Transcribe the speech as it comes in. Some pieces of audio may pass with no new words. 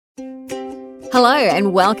Hello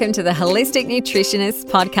and welcome to the Holistic Nutritionist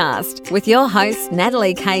Podcast with your hosts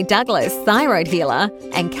Natalie K. Douglas, thyroid healer,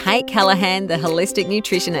 and Kate Callahan, the Holistic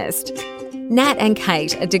Nutritionist. Nat and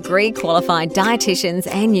Kate are degree qualified dietitians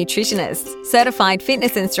and nutritionists, certified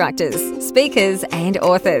fitness instructors, speakers and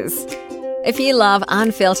authors. If you love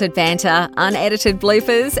unfiltered banter, unedited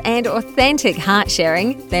bloopers and authentic heart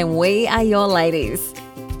sharing, then we are your ladies.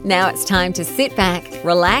 Now it's time to sit back,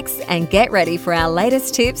 relax, and get ready for our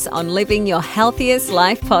latest tips on living your healthiest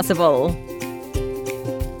life possible.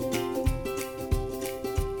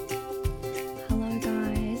 Hello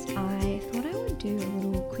guys, I thought I would do a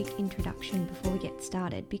little quick introduction before we get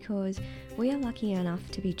started because we are lucky enough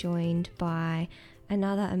to be joined by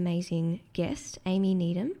another amazing guest, Amy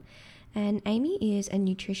Needham. And Amy is a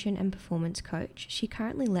nutrition and performance coach. She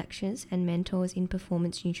currently lectures and mentors in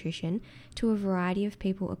performance nutrition to a variety of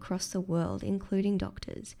people across the world, including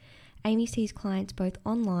doctors. Amy sees clients both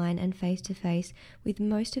online and face-to-face, with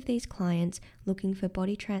most of these clients looking for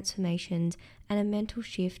body transformations and a mental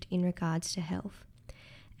shift in regards to health.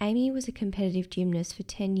 Amy was a competitive gymnast for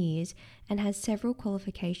 10 years and has several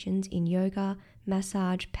qualifications in yoga,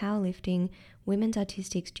 massage, powerlifting, women's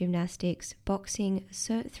artistics, gymnastics, boxing,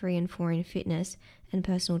 Cert 3 and 4 in fitness and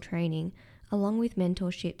personal training, along with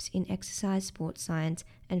mentorships in exercise, sports science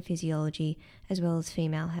and physiology, as well as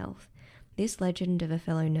female health. This legend of a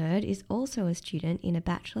fellow nerd is also a student in a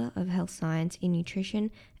Bachelor of Health Science in Nutrition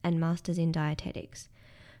and Masters in Dietetics.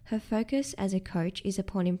 Her focus as a coach is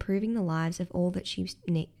upon improving the lives of all that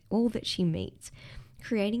she meets,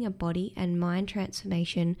 creating a body and mind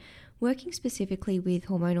transformation, working specifically with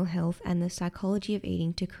hormonal health and the psychology of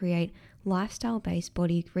eating to create lifestyle-based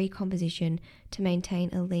body recomposition to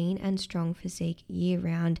maintain a lean and strong physique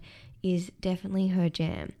year-round is definitely her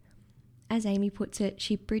jam. As Amy puts it,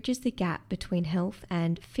 she bridges the gap between health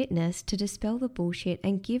and fitness to dispel the bullshit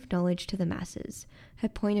and give knowledge to the masses. Her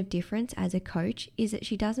point of difference as a coach is that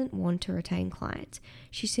she doesn't want to retain clients.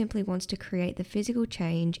 She simply wants to create the physical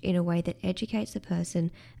change in a way that educates the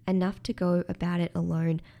person enough to go about it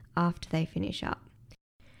alone after they finish up.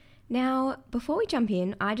 Now, before we jump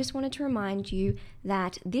in, I just wanted to remind you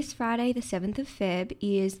that this Friday, the 7th of Feb,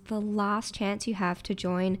 is the last chance you have to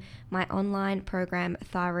join my online program,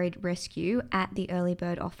 Thyroid Rescue, at the early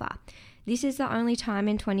bird offer. This is the only time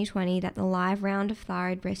in 2020 that the live round of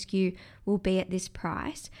Thyroid Rescue will be at this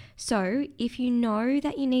price. So if you know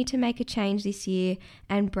that you need to make a change this year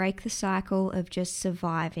and break the cycle of just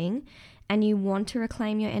surviving, and you want to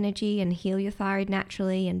reclaim your energy and heal your thyroid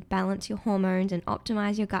naturally and balance your hormones and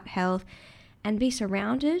optimize your gut health and be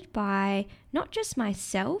surrounded by not just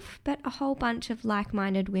myself, but a whole bunch of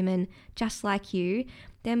like-minded women just like you,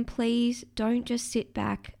 then please don't just sit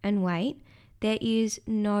back and wait. There is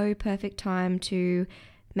no perfect time to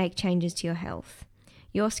make changes to your health.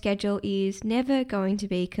 Your schedule is never going to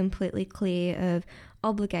be completely clear of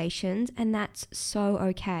obligations, and that's so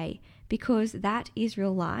okay, because that is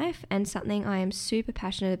real life and something I am super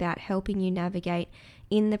passionate about helping you navigate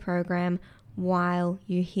in the program while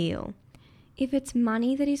you heal. If it's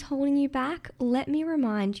money that is holding you back, let me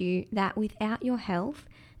remind you that without your health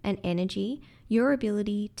and energy, your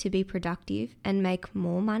ability to be productive and make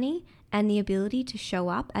more money and the ability to show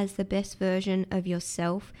up as the best version of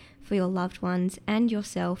yourself for your loved ones and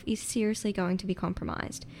yourself is seriously going to be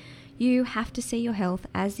compromised. You have to see your health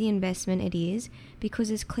as the investment it is, because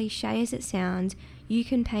as cliche as it sounds, you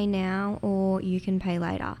can pay now or you can pay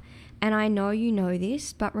later. And I know you know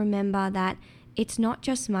this, but remember that it's not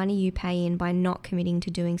just money you pay in by not committing to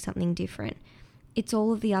doing something different. It's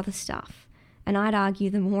all of the other stuff. And I'd argue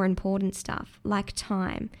the more important stuff, like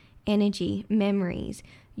time, energy, memories.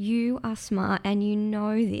 You are smart and you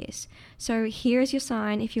know this. So here's your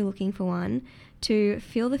sign, if you're looking for one, to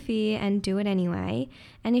feel the fear and do it anyway.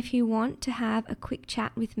 And if you want to have a quick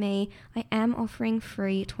chat with me, I am offering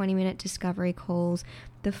free 20-minute discovery calls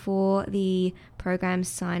before the program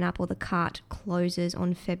sign up or the cart closes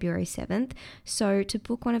on February 7th. So to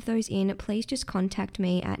book one of those in, please just contact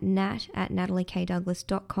me at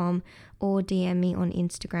nat@nataliekdouglas.com or DM me on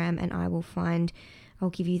Instagram and I'll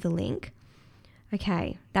give you the link.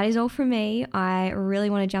 Okay, that is all from me. I really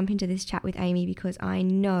want to jump into this chat with Amy because I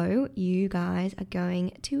know you guys are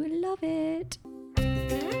going to love it.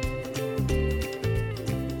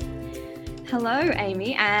 Hello,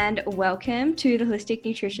 Amy, and welcome to the Holistic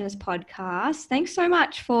Nutritionist Podcast. Thanks so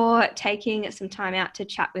much for taking some time out to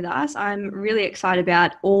chat with us. I'm really excited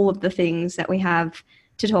about all of the things that we have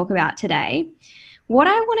to talk about today. What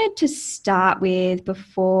I wanted to start with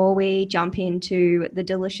before we jump into the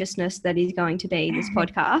deliciousness that is going to be this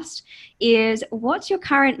podcast is, what's your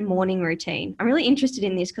current morning routine? I'm really interested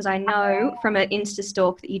in this because I know from an Insta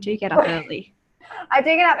stalk that you do get up early. I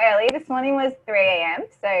do get up early. This morning was 3 a.m.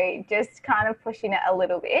 So just kind of pushing it a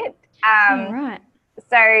little bit. All right.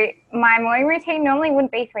 So my morning routine normally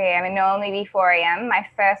wouldn't be 3 a.m. and normally be 4 a.m. My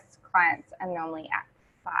first clients are normally at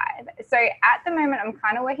 5. So at the moment, I'm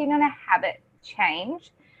kind of working on a habit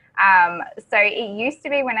change. So it used to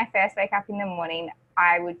be when I first wake up in the morning,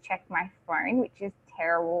 I would check my phone, which is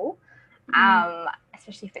terrible,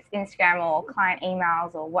 especially if it's Instagram or client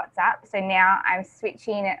emails or WhatsApp. So now I'm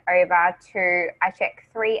switching it over to, I check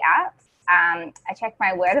 3 apps. I check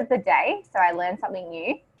my word of the day, so I learn something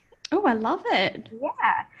new. Oh, I love it.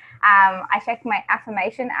 Yeah. I check my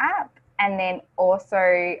affirmation app, and then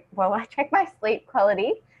also, well, I check my sleep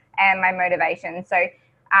quality and my motivation. So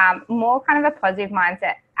more kind of a positive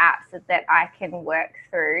mindset apps that I can work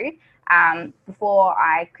through before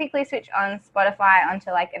I quickly switch on Spotify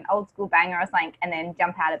onto like an old school banger or something and then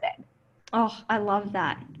jump out of bed. Oh, I love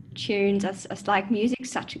that. Tunes, it's like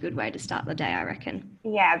music's such a good way to start the day, I reckon.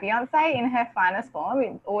 Yeah, Beyonce in her finest form,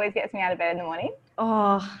 it always gets me out of bed in the morning.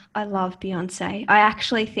 Oh, I love Beyonce. I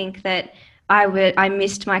actually think that I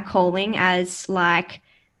missed my calling as like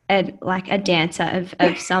a dancer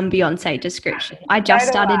of some Beyonce description. I just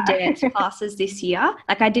So do started dance I. classes this year.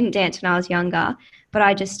 Like I didn't dance when I was younger, but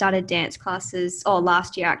I just started dance classes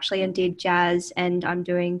last year actually and did jazz, and I'm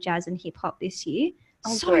doing jazz and hip hop this year.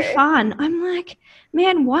 Oh, So good. fun. I'm like,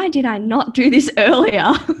 man, why did I not do this earlier?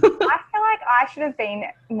 I feel like I should have been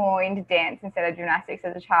more into dance instead of gymnastics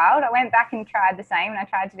as a child. I went back and tried the same, and I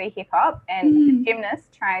tried to do hip hop, and as a gymnast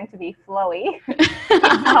trying to be flowy,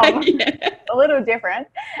 Yeah. a little different,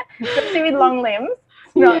 especially with long limbs.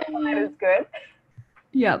 It's not quite as good.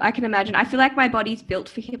 Yeah, I can imagine. I feel like my body's built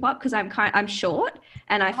for hip hop because I'm short,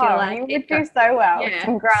 and I feel like You would do so well. yeah.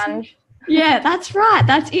 Some grunge. Yeah, that's right.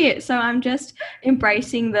 That's it. So I'm just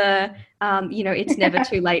embracing the it's never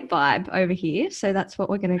too late vibe over here. So that's what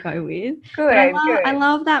we're going to go with. But Good, I good.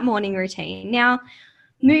 love that morning routine. Now,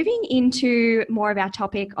 moving into more of our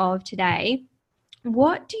topic of today,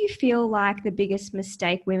 what do you feel like the biggest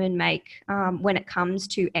mistake women make when it comes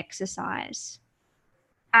to exercise?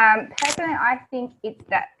 Personally, I think it's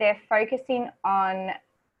that they're focusing on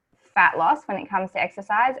fat loss when it comes to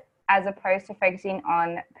exercise as opposed to focusing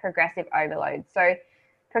on progressive overload. So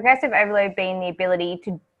progressive overload being the ability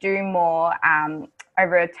to do more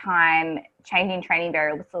over a time, changing training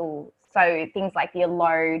variables. So things like your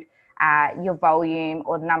load, your volume,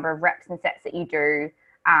 or the number of reps and sets that you do,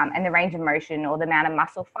 and the range of motion or the amount of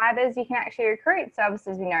muscle fibers you can actually recruit. So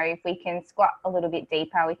obviously, as we know, if we can squat a little bit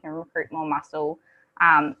deeper, we can recruit more muscle.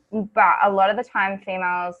 But a lot of the time,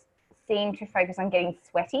 females seem to focus on getting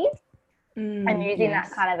sweaty and using that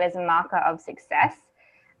kind of as a marker of success.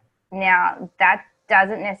 Now, that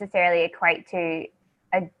doesn't necessarily equate to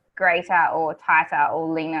a greater or tighter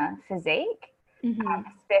or leaner physique,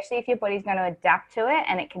 especially if your body's going to adapt to it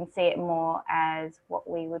and it can see it more as what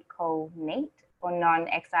we would call NEAT or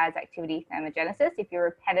non-exercise activity thermogenesis, if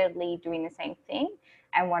you're repetitively doing the same thing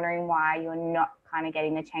and wondering why you're not kind of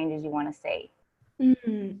getting the changes you want to see.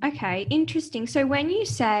 Okay, interesting. So when you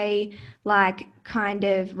say like kind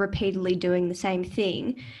of repeatedly doing the same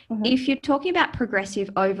thing, if you're talking about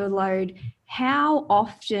progressive overload, how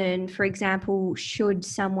often, for example, should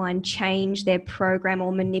someone change their program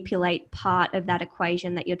or manipulate part of that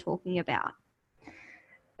equation that you're talking about?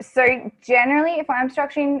 So generally, if I'm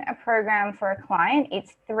structuring a program for a client,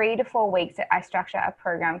 it's 3 to 4 weeks that I structure a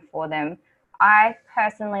program for them. I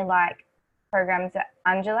personally like programs that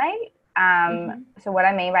undulate. So what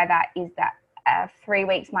I mean by that is that 3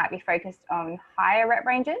 weeks might be focused on higher rep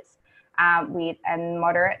ranges with a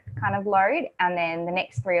moderate kind of load, and then the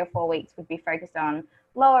next 3 or 4 weeks would be focused on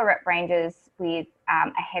lower rep ranges with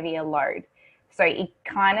a heavier load. So it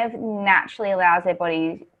kind of naturally allows their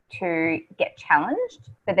body to get challenged,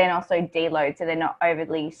 but then also deload, so they're not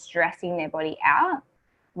overly stressing their body out,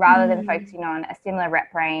 rather than focusing on a similar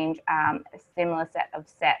rep range, a similar set of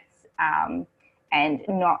sets, and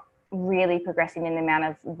not really progressing in the amount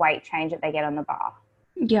of weight change that they get on the bar.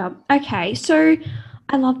 Yeah. Okay. So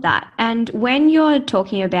I love that. And when you're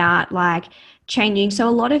talking about like changing, so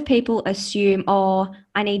a lot of people assume, oh,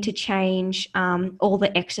 I need to change all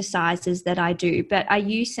the exercises that I do. But are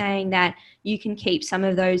you saying that you can keep some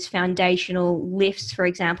of those foundational lifts? For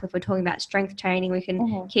example, if we're talking about strength training, we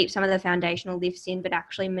can keep some of the foundational lifts in, but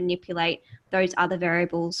actually manipulate those other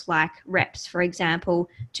variables like reps, for example,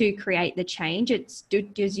 to create the change.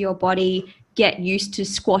 Does your body get used to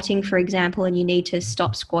squatting, for example, and you need to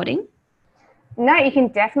stop squatting? No, you can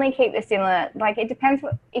definitely keep the similar. Like it depends.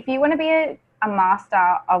 If you want to be a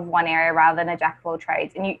master of one area rather than a jack of all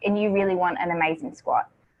trades, and you really want an amazing squat,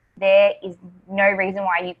 there is no reason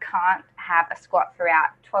why you can't have a squat throughout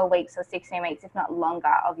 12 weeks or 16 weeks, if not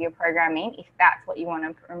longer, of your programming, if that's what you want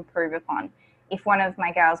to improve upon. If one of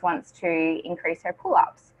my girls wants to increase her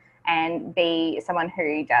pull-ups and be someone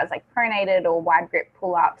who does like pronated or wide grip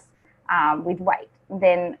pull-ups with weight,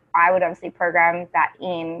 then I would obviously program that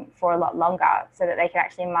in for a lot longer so that they can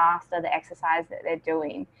actually master the exercise that they're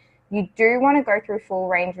doing. You do want to go through full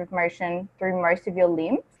range of motion through most of your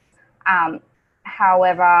limbs.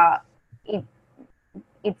 However,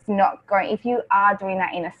 it's not going, if you are doing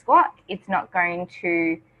that in a squat, it's not going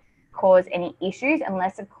to cause any issues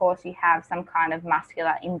unless, of course, you have some kind of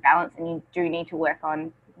muscular imbalance and you do need to work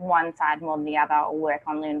on one side more than the other or work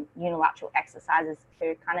on unilateral exercises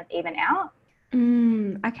to kind of even out.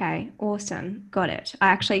 Okay, awesome. Got it.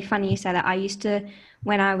 Funny you say that. I used to,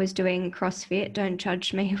 when I was doing CrossFit, don't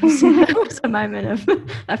judge me, it was a moment of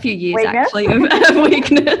a few years Weakness? actually of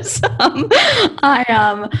weakness.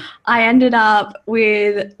 I ended up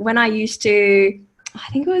with, I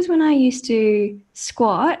think it was when I used to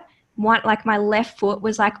squat, like my left foot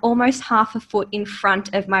was like almost half a foot in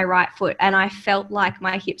front of my right foot, and I felt like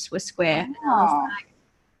my hips were square. And I was like,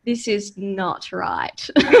 this is not right.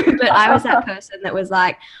 But I was that person that was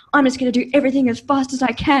like, I'm just going to do everything as fast as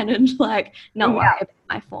I can and like not worry about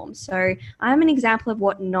my form. So I'm an example of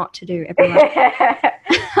what not to do every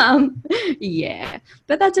yeah,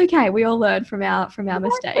 but that's okay. We all learn from our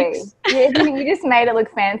mistakes. You just made it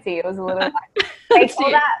look fancy. It was a little like, they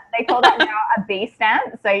call that now a B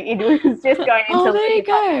stance. So it was just going into there you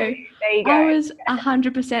go. There you go. I was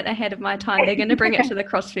 100% ahead of my time. They're going to bring it to the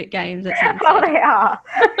CrossFit Games at some point. They are.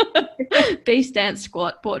 B stance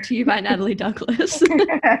squat brought to you by Natalie Douglas.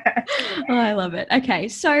 I love it. Okay,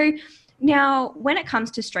 so now when it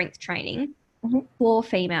comes to strength training, for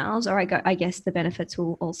females, or I guess the benefits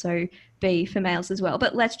will also be for males as well,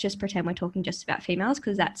 but let's just pretend we're talking just about females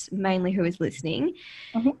because that's mainly who is listening.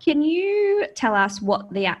 Can you tell us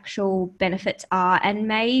what the actual benefits are, and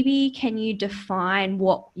maybe can you define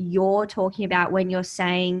what you're talking about when you're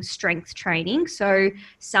saying strength training? So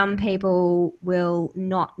some people will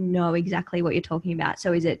not know exactly what you're talking about.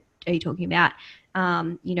 So are you talking about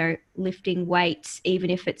lifting weights, even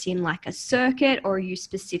if it's in like a circuit, or are you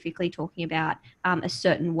specifically talking about a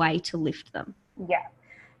certain way to lift them? Yeah.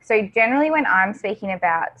 So generally when I'm speaking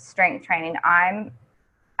about strength training, I'm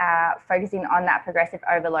focusing on that progressive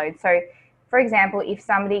overload. So for example, if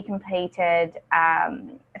somebody competed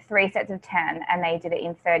 3 sets of 10 and they did it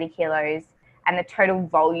in 30 kilos, and the total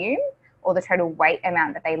volume or the total weight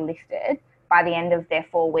amount that they lifted by the end of their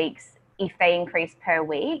 4 weeks, if they increased per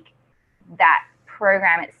week, that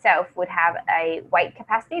program itself would have a weight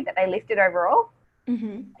capacity that they lifted overall.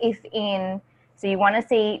 So you want to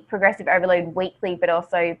see progressive overload weekly, but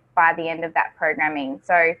also by the end of that programming.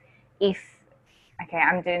 So I'm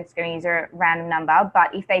just going to use a random number,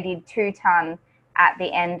 but if they did 2 ton at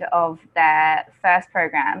the end of their first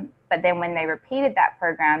program, but then when they repeated that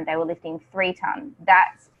program, they were lifting 3 ton,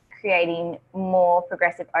 that's creating more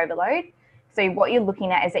progressive overload. So what you're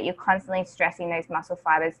looking at is that you're constantly stressing those muscle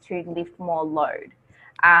fibers to lift more load.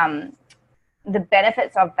 The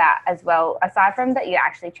benefits of that as well, aside from that you're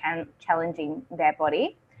actually challenging their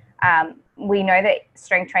body, we know that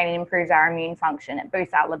strength training improves our immune function. It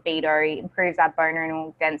boosts our libido, improves our bone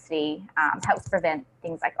mineral density, helps prevent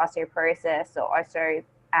things like osteoporosis or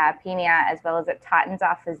osteopenia, as well as it tightens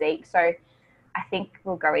our physique. So I think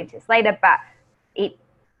we'll go into this later, but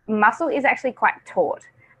muscle is actually quite taut.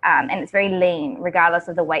 And it's very lean, regardless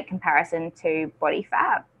of the weight comparison to body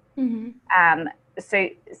fat. So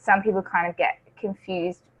some people kind of get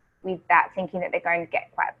confused with that, thinking that they're going to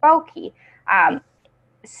get quite bulky.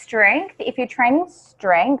 Strength, if you're training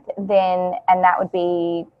strength, then, and that would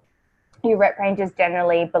be your rep ranges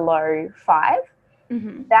generally below 5,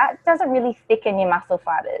 that doesn't really thicken your muscle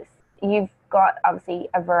fibers. You've got obviously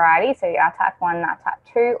a variety, so our type 1 and our type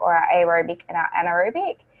 2, or our aerobic and our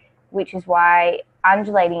anaerobic, which is why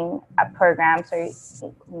undulating a program, so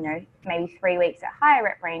maybe 3 weeks at higher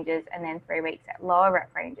rep ranges and then 3 weeks at lower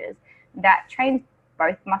rep ranges, that trains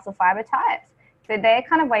both muscle fiber types. So they're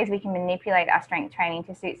kind of ways we can manipulate our strength training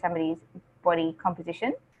to suit somebody's body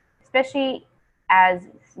composition, especially as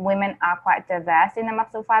women are quite diverse in the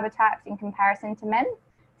muscle fiber types in comparison to men.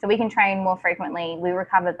 So we can train more frequently, we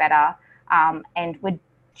recover better, and we're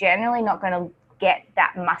generally not going to get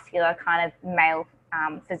that muscular kind of male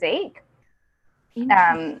physique.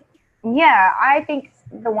 I think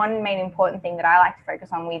the one main important thing that I like to focus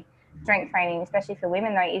on with strength training, especially for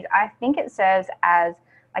women though, is I think it serves as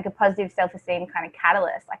like a positive self-esteem kind of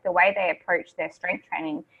catalyst. Like the way they approach their strength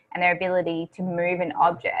training and their ability to move an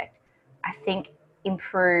object, I think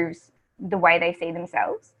improves the way they see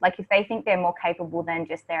themselves. Like if they think they're more capable than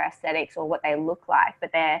just their aesthetics or what they look like,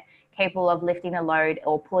 but they're capable of lifting a load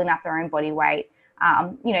or pulling up their own body weight,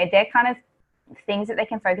 they're kind of things that they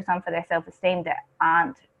can focus on for their self-esteem that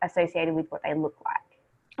aren't associated with what they look like.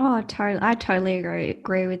 Oh, totally. I totally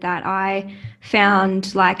agree with that. I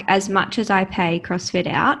found, like, as much as I pay CrossFit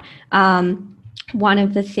out, one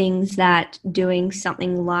of the things that doing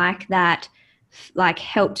something like that like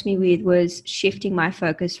helped me with was shifting my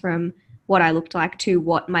focus from what I looked like to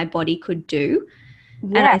what my body could do.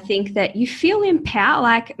 Yeah. And I think that you feel empowered,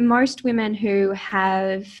 like most women who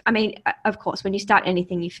have, I mean, of course, when you start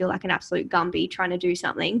anything, you feel like an absolute Gumby trying to do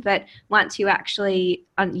something. But once you actually,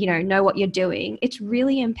 know what you're doing, it's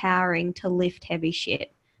really empowering to lift heavy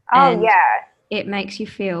shit. Oh, and yeah. It makes you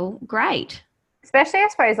feel great. Especially, I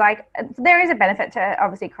suppose, like there is a benefit to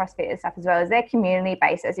obviously CrossFit and stuff as well, as their community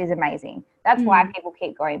basis is amazing. That's why people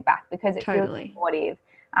keep going back, because it feels supportive.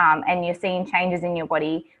 And you're seeing changes in your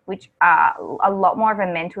body, which are a lot more of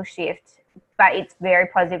a mental shift, but it's very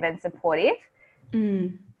positive and supportive.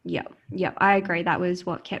 Yeah, I agree. That was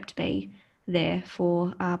what kept me there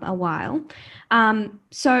for a while.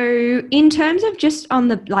 So in terms of just on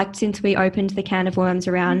the, like, since we opened the can of worms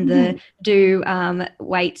around the do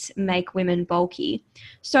weights make women bulky.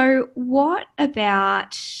 So what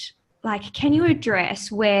about, like, can you address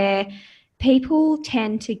where people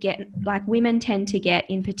tend to get, like women tend to get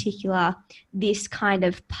in particular, this kind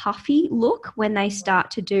of puffy look when they start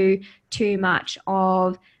to do too much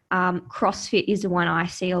of CrossFit is the one I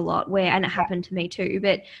see a lot where, and it happened to me too,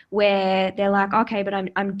 but where they're like, okay, but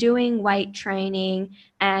I'm doing weight training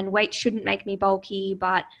and weight shouldn't make me bulky,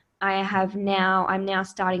 but I'm now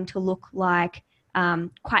starting to look like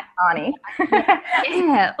quite Arnie.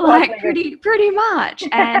 yeah, like pretty much.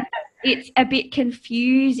 And it's a bit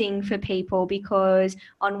confusing for people because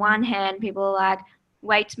on one hand, people are like,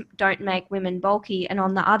 weights don't make women bulky, and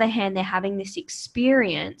on the other hand, they're having this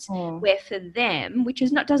experience where for them, which is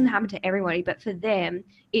doesn't happen to everybody, but for them,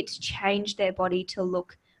 it's changed their body to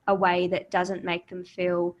look a way that doesn't make them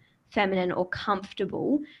feel feminine or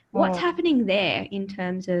comfortable. What's happening there in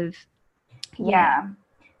terms of yeah.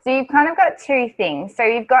 So you've kind of got two things. So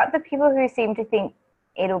you've got the people who seem to think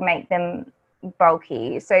it'll make them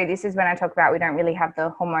bulky. So this is when I talk about we don't really have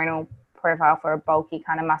the hormonal profile for a bulky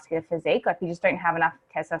kind of muscular physique. Like, you just don't have enough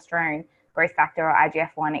testosterone, growth factor, or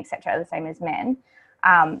IGF-1, etc., the same as men.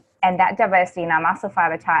 And that diversity in our muscle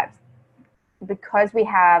fiber types, because we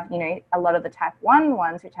have, a lot of the type 1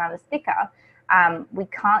 ones, which are the thicker, we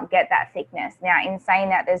can't get that thickness. Now, in saying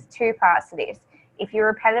that, there's two parts to this. If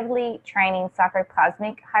you're repetitively training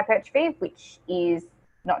sarcoplasmic hypertrophy, which is,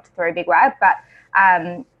 not to throw a big word, but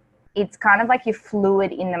it's kind of like your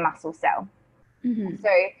fluid in the muscle cell. So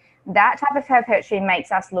that type of hypertrophy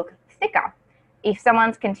makes us look thicker. If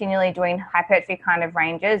someone's continually doing hypertrophy kind of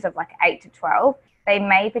ranges of like 8 to 12, they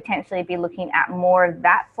may potentially be looking at more of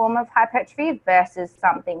that form of hypertrophy versus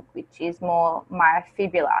something which is more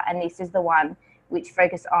myofibular. And this is the one which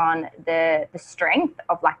focus on the strength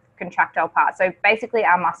of like contractile parts. So basically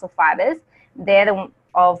our muscle fibers, they're the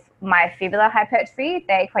of myofibular hypertrophy.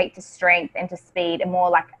 They equate to strength and to speed, and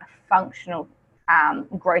more like a functional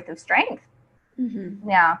growth of strength.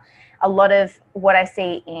 Now, a lot of what I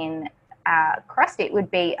see in CrossFit would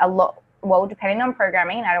be a lot, well, depending on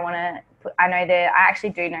programming. I know that I actually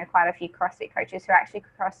do know quite a few CrossFit coaches who actually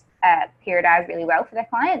periodize really well for their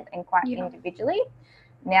clients and quite individually.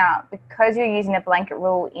 Now, because you're using a blanket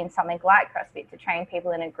rule in something like CrossFit to train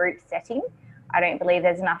people in a group setting, I don't believe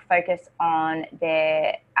there's enough focus on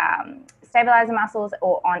their stabilizer muscles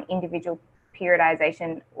or on individual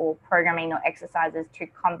periodization or programming or exercises to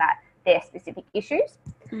combat their specific issues.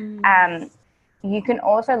 You can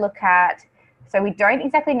also look at, so we don't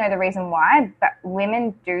exactly know the reason why, but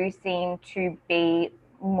women do seem to be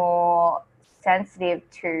more sensitive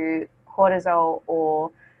to cortisol, or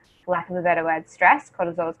for lack of a better word, stress.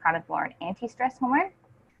 Cortisol is kind of more an anti-stress hormone.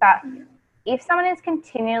 But if someone is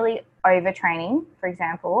continually overtraining, for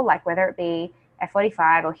example, like whether it be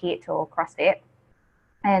F45 or HIIT or CrossFit,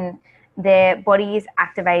 and their body is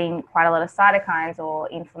activating quite a lot of cytokines or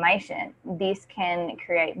inflammation, this can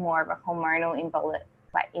create more of a hormonal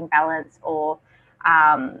imbalance or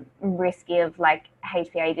risk of like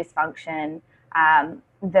HPA dysfunction.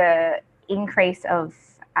 The increase of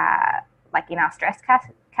like in our stress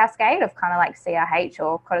cascade of kind of like CRH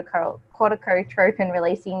or corticotropin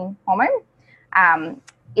releasing hormone,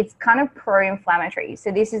 it's kind of pro-inflammatory.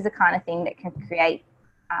 So this is the kind of thing that can create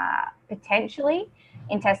potentially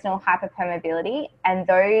intestinal hyperpermeability, and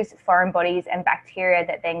those foreign bodies and bacteria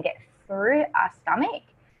that then get through our stomach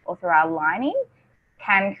or through our lining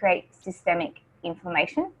can create systemic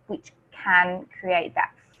inflammation, which can create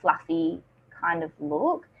that fluffy kind of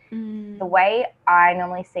look. The way I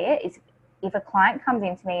normally see it is if a client comes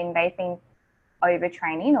into me and they've been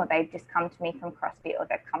overtraining, or they've just come to me from CrossFit, or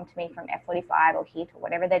they've come to me from F45 or HIIT or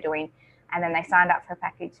whatever they're doing, and then they signed up for a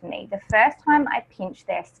package to me. The first time I pinch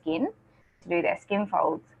their skin to do their skin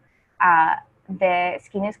folds, their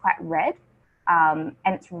skin is quite red, and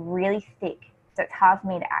it's really thick, so it's hard for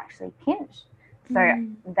me to actually pinch. So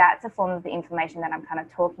that's a form of the inflammation that I'm kind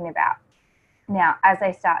of talking about. Now, as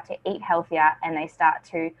they start to eat healthier and they start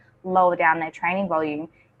to lower down their training volume,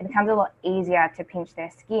 it becomes a lot easier to pinch their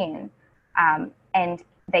skin. And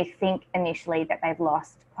they think initially that they've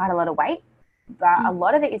lost quite a lot of weight, but a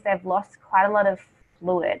lot of it is they've lost quite a lot of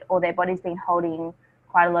fluid, or their body's been holding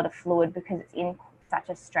quite a lot of fluid because it's in such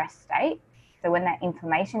a stress state. So when that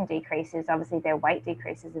inflammation decreases, obviously their weight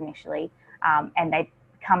decreases initially, and they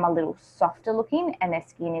become a little softer looking, and their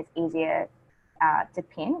skin is easier to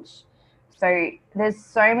pinch. So there's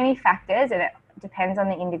so many factors, and it depends on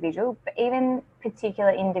the individual, but even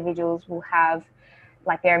particular individuals will have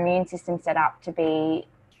like their immune system set up to be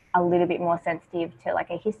a little bit more sensitive to like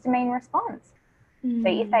a histamine response. So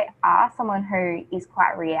if they are someone who is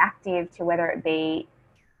quite reactive to whether it be,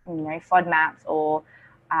 you know, FODMAPs or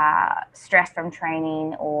stress from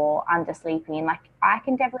training or undersleeping, like I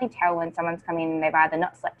can definitely tell when someone's come in and they've either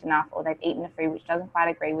not slept enough, or they've eaten a food which doesn't quite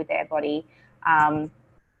agree with their body,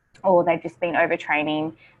 or they've just been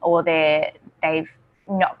overtraining, or they've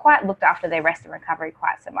not quite looked after their rest and recovery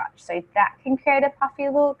quite so much. So that can create a puffy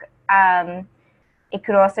look. It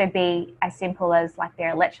could also be as simple as like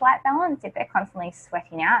their electrolyte balance. If they're constantly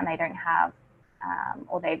sweating out and they don't have,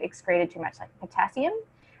 or they've excreted too much like potassium,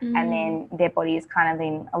 and then their body is kind of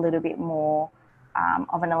in a little bit more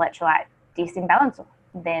of an electrolyte disimbalance,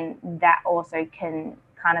 then that also can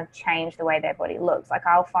kind of change the way their body looks. Like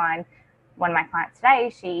I'll find one of my clients today,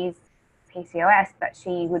 she's PCOS, but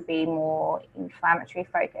she would be more inflammatory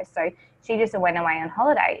focused. So she just went away on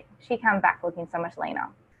holiday. She came back looking so much leaner.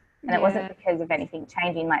 And it wasn't because of anything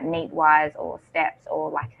changing like meat wise or steps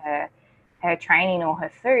or like her training or her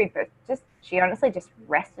food, but just she honestly just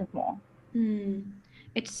rested more.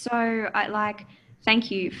 It's so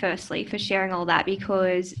thank you firstly for sharing all that,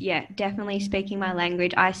 because definitely speaking my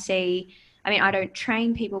language. I don't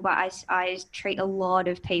train people, but I treat a lot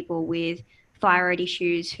of people with thyroid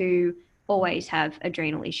issues who always have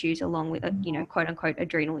adrenal issues along with, quote unquote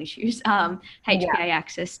adrenal issues, HPA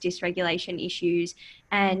axis dysregulation issues.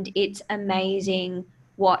 And it's amazing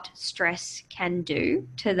what stress can do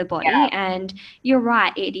to the body. And you're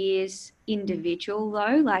right, it is individual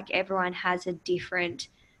though. Like everyone has a different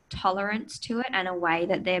tolerance to it and a way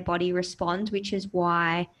that their body responds, which is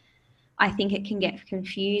why I think it can get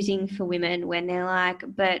confusing for women when they're like,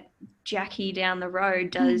 but Jackie down the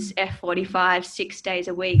road does F45 6 days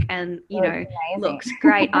a week and, looks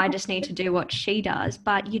great. I just need to do what she does.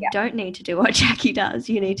 But you don't need to do what Jackie does.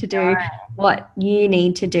 You need to do what you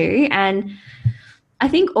need to do. And I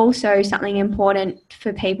think also something important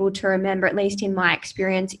for people to remember, at least in my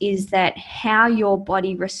experience, is that how your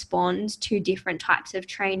body responds to different types of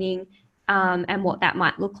training and what that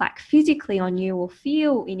might look like physically on you or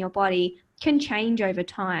feel in your body can change over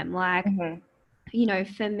time. Like,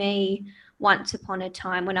 for me, once upon a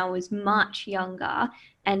time when I was much younger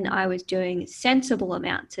and I was doing sensible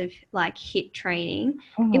amounts of like HIIT training,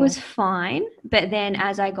 it was fine. But then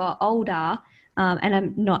as I got older, and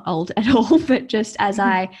I'm not old at all, but just as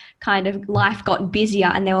I kind of life got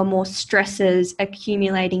busier and there were more stresses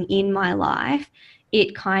accumulating in my life,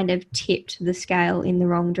 it kind of tipped the scale in the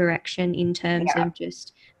wrong direction in terms of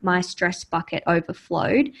just my stress bucket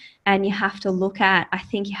overflowed. And you have to look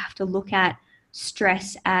at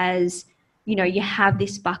stress as, you have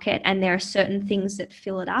this bucket and there are certain things that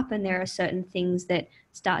fill it up and there are certain things that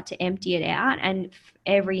start to empty it out. And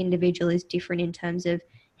every individual is different in terms of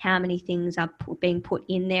how many things are being put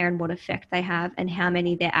in there and what effect they have and how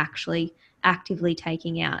many they're actually actively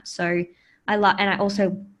taking out. So I also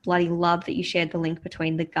bloody love that you shared the link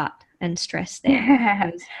between the gut and stress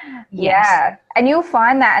there. Yeah. And you'll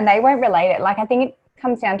find that, and they won't relate it. Like, I think it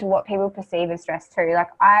comes down to what people perceive as stress too. Like,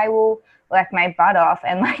 I will like my butt off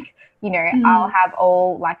and like, I'll have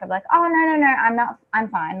all like, I'm like, oh, no, I'm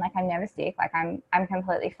fine. Like, I'm never sick. Like, I'm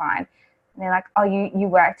completely fine. And they're like, oh, you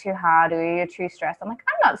work too hard or you're too stressed. I'm like,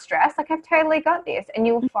 I'm not stressed. Like, I've totally got this. And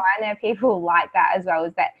you'll find there are people like that as well,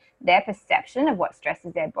 is that their perception of what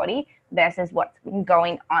stresses their body versus what's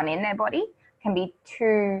going on in their body can be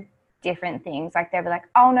two different things. Like they'll be like,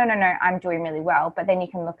 oh, no, I'm doing really well. But then you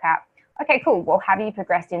can look at, okay, cool. Well, have you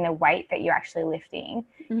progressed in the weight that you're actually lifting?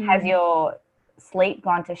 Has your sleep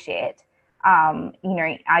gone to shit?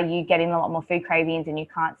 Are you getting a lot more food cravings and you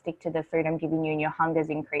can't stick to the food I'm giving you and your hunger's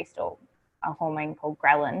increased, or a hormone called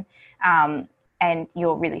ghrelin, and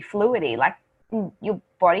you're really fluidy? Like, your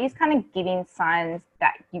body is kind of giving signs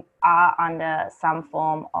that you are under some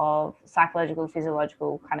form of psychological,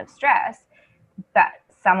 physiological kind of stress, but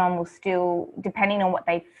someone will still, depending on what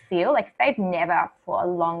they feel, like if they've never for a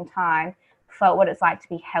long time felt what it's like to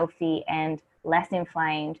be healthy and less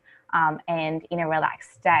inflamed, and in a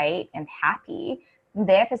relaxed state and happy,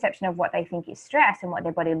 their perception of what they think is stress and what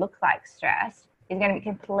their body looks like stressed is going to be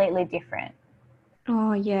completely different.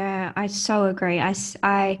 Oh yeah, I so agree. I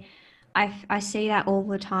see that all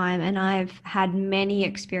the time, and I've had many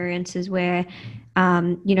experiences where,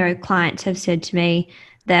 clients have said to me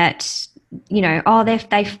that, oh,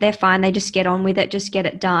 they're fine. They just get on with it, just get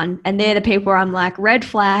it done. And they're the people where I'm like, red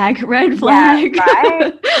flag, red flag. Yeah,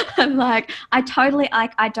 right. I'm like, I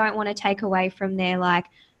don't want to take away from their like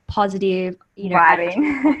positive,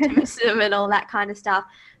 Vibing. optimism and all that kind of stuff.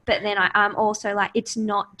 But then I'm also like, it's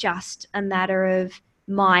not just a matter of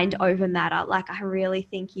mind over matter. Like, I really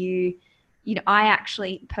think I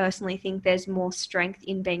actually personally think there's more strength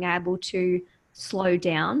in being able to slow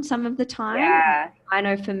down some of the time. Yeah. I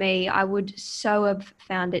know for me, I would so have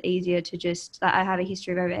found it easier to just, I have a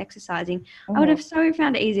history of over exercising. I would have so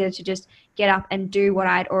found it easier to just get up and do what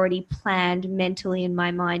I'd already planned mentally in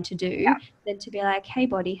my mind to do than to be like, hey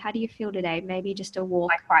body, how do you feel today? Maybe just a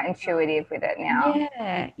walk. Like, quite intuitive with it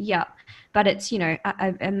now. Yeah. But it's,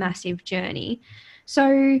 a massive journey.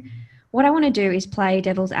 So what I want to do is play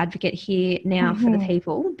devil's advocate here now for the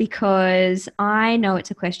people, because I know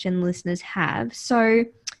it's a question listeners have. So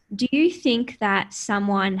do you think that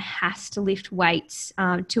someone has to lift weights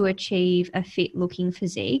to achieve a fit looking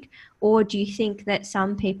physique? Or do you think that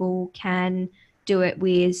some people can do it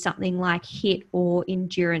with something like HIIT or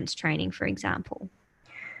endurance training, for example?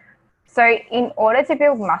 So in order to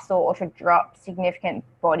build muscle or to drop significant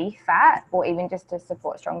body fat, or even just to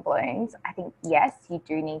support strong bones, I think, yes, you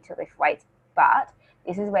do need to lift weights, but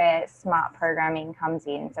this is where smart programming comes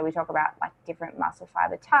in. So we talk about like different muscle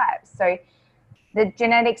fiber types. So the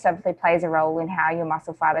genetics obviously plays a role in how your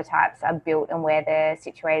muscle fiber types are built and where they're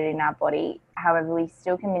situated in our body. However, we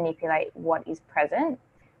still can manipulate what is present.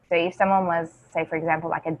 So if someone was, say, for example,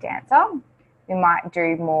 like a dancer, we might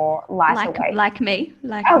do more lighter weight. Like me.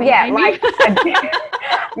 Yeah, Amy. like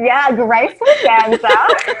yeah, graceful dancer.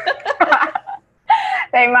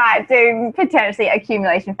 They might do potentially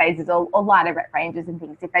accumulation phases or lighter rep ranges and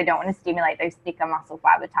things if they don't want to stimulate those thicker muscle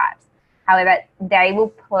fiber types. However, they will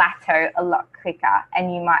plateau a lot quicker,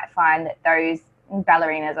 and you might find that those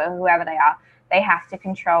ballerinas or whoever they are, they have to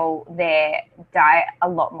control their diet a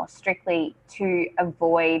lot more strictly to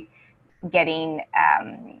avoid getting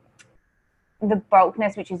the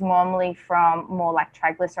bulkness, which is normally from more like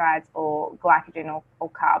triglycerides or glycogen or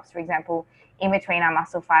carbs, for example, in between our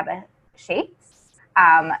muscle fiber sheets,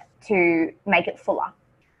 to make it fuller.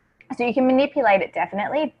 So you can manipulate it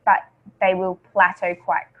definitely, but they will plateau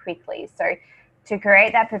quite quickly. So to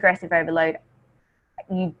create that progressive overload,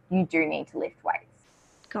 you do need to lift weights.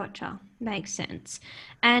 Gotcha. Makes sense.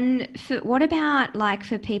 And what about like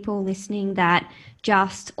for people listening that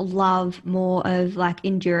just love more of like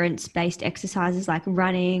endurance-based exercises like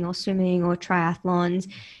running or swimming or triathlons?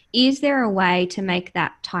 Is there a way to make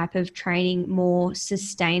that type of training more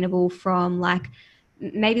sustainable from like,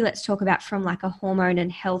 maybe let's talk about from like a hormone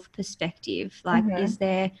and health perspective? Like, is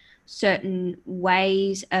there certain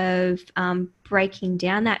ways of breaking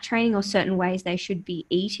down that training, or certain ways they should be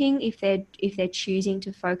eating if they're choosing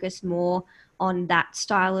to focus more on that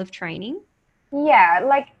style of training? Yeah,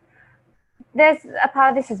 like there's a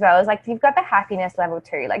part of this as well, is like you've got the happiness level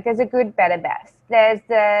too. Like there's a good, better, best. There's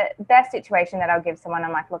the best situation that I'll give someone.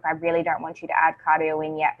 I'm like, look, I really don't want you to add cardio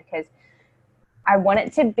in yet, because I want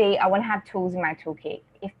to have tools in my toolkit.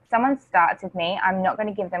 If someone starts with me, I'm not going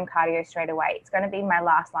to give them cardio straight away. It's going to be my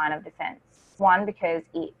last line of defense. One, because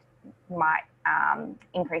it might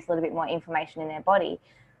increase a little bit more inflammation in their body,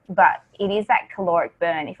 but it is that caloric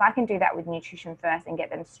burn. If I can do that with nutrition first and get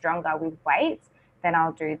them stronger with weights, then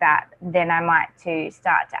I'll do that. Then I might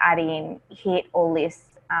start to add in HIIT or lifts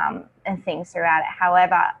and things throughout it.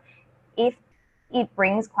 However, if it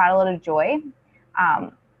brings quite a lot of joy,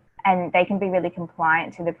 and they can be really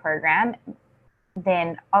compliant to the program,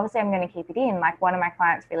 then obviously I'm going to keep it in. Like one of my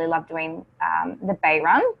clients really loved doing the Bay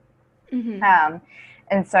Run.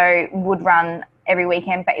 And so would run every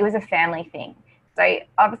weekend, but it was a family thing. So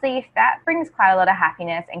obviously if that brings quite a lot of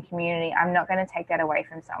happiness and community, I'm not going to take that away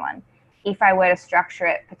from someone. If I were to structure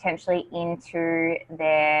it potentially into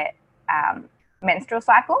their menstrual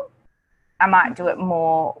cycle, I might do it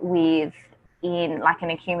more with in like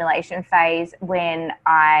an accumulation phase when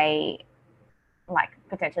I like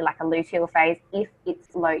potentially like a luteal phase if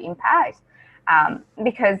it's low impact,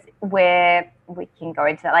 because we can go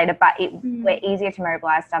into that later, but we're easier to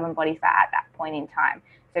mobilize stubborn body fat at that point in time.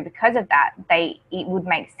 So because of that, it would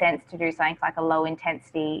make sense to do something like a low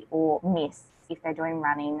intensity or miss if they're doing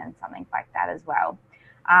running and something like that as well.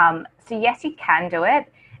 So yes, you can do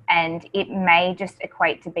it, and it may just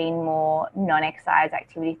equate to being more non-exercise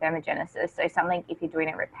activity thermogenesis. So something, if you're doing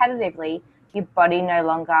it repetitively, your body no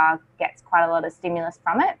longer gets quite a lot of stimulus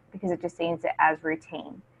from it because it just sees it as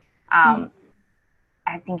routine. I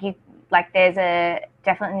think there's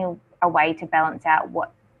definitely a way to balance out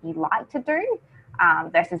what you like to do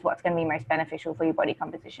versus what's going to be most beneficial for your body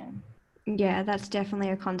composition. Yeah, that's definitely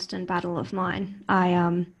a constant battle of mine.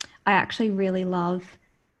 I actually really love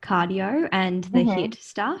cardio and the HIIT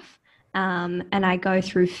stuff. And I go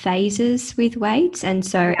through phases with weights, and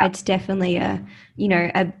so it's definitely a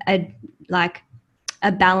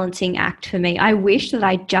balancing act for me. I wish that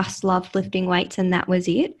I just loved lifting weights and that was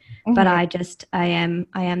it, but I am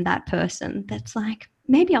that person that's like,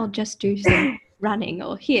 maybe I'll just do some running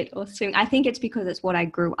or HIIT or swim. I think it's because it's what I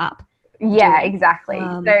grew up. Yeah, exactly.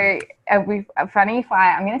 So I'm going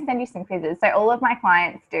to send you some quizzes. So all of my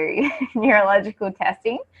clients do neurological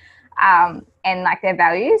testing and like their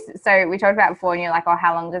values. So we talked about before, and you're like, oh,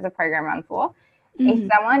 how long does a program run for?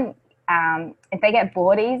 If they get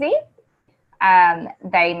bored easy,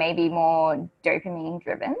 they may be more dopamine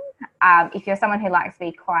driven. If you're someone who likes to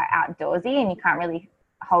be quite outdoorsy and you can't really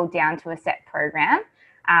hold down to a set program,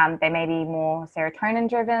 they may be more serotonin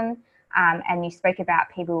driven. And you spoke about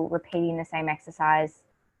people repeating the same exercise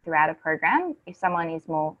throughout a program. If someone is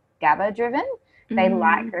more GABA driven, they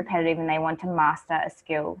like repetitive and they want to master a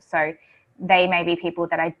skill. So they may be people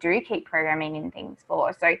that I do keep programming in things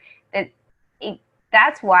for. So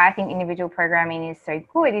that's why I think individual programming is so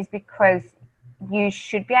good, is because you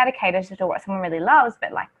should be able to cater to what someone really loves,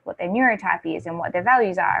 but like what their neurotype is and what their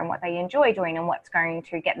values are and what they enjoy doing and what's going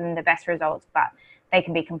to get them the best results, but they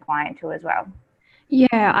can be compliant to as well.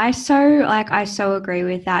 Yeah, I so agree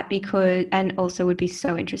with that, because, and also would be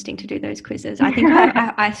so interesting to do those quizzes. I think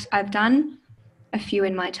I've done a few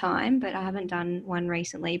in my time, but I haven't done one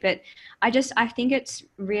recently. But I think it's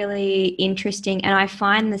really interesting, and I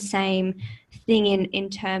find the same thing in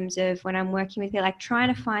terms of when I'm working with you, like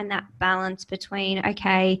trying to find that balance between,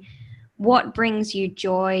 okay, what brings you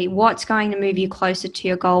joy, what's going to move you closer to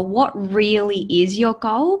your goal, what really is your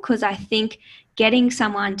goal? Because I think getting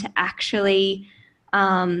someone to actually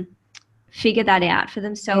figure that out for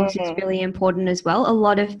themselves is really important as well. A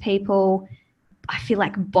lot of people, I feel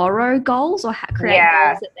like, borrow goals or create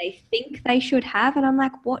goals that they think they should have. And I'm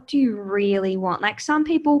like, what do you really want? Like, some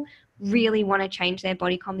people really want to change their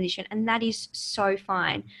body composition, and that is so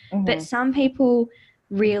fine. But some people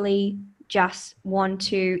really just want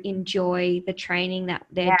to enjoy the training that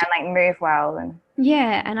they're doing. Like move well.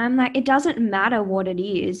 And I'm like, it doesn't matter what it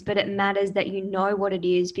is, but it matters that you know what it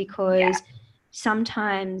is, because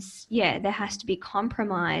sometimes, there has to be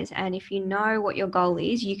compromise. And if you know what your goal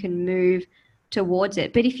is, you can move towards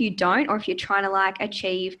it. But if you don't, or if you're trying to like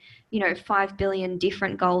achieve, 5 billion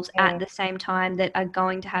different goals at the same time that are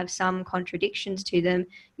going to have some contradictions to them,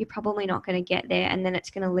 you're probably not going to get there. And then it's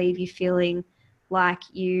going to leave you feeling like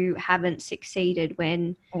you haven't succeeded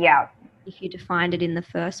when if you defined it in the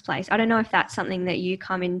first place. I don't know if that's something that you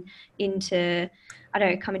come into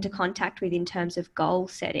contact with in terms of goal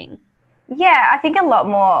setting. Yeah, I think a lot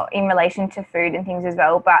more in relation to food and things as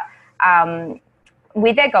well. But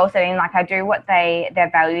with their goal setting, like I do what their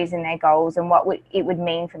values and their goals and what it would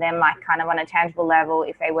mean for them, like kind of on a tangible level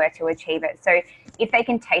if they were to achieve it. So if they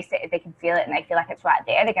can taste it, if they can feel it and they feel like it's right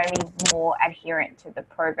there, they're going to be more adherent to the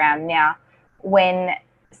program. Now, when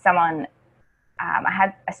someone, I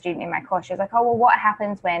had a student in my course, she was like, oh, well, what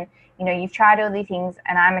happens when, you've tried all these things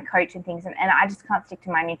and I'm a coach and things and I just can't stick to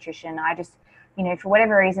my nutrition. I just, for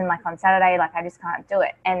whatever reason, like on Saturday, like I just can't do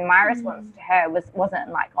it. And my response to her wasn't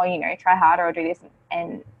like, oh, try harder or do this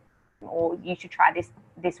or you should try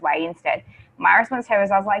this way instead. My response to her was,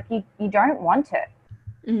 I was like, you don't want it.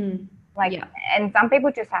 And some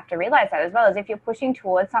people just have to realize that as well, as if you're pushing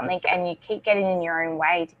towards something and you keep getting in your own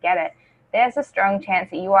way to get it, there's a strong chance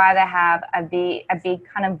that you either have a big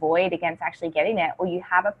kind of void against actually getting it, or you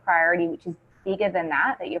have a priority which is bigger than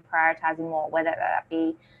that you're prioritizing more, whether that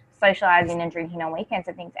be socializing and drinking on weekends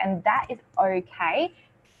and things. And that is okay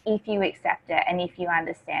if you accept it and if you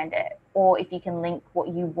understand it, or if you can link what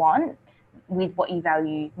you want with what you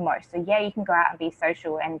value most. So you can go out and be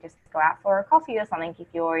social and just go out for a coffee or something if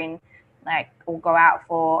you're in like, or go out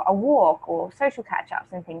for a walk or social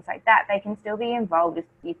catch-ups and things like that, they can still be involved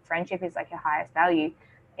if friendship is like your highest value.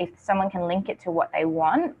 If someone can link it to what they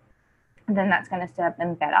want, then that's going to serve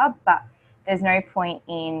them better. But there's no point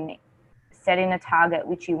in setting a target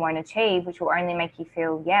which you won't achieve, which will only make you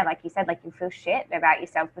feel, like you said, like you feel shit about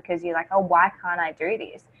yourself because you're like, oh, why can't I do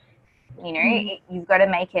this? You've got to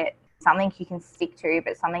make it something you can stick to,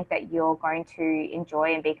 but something that you're going to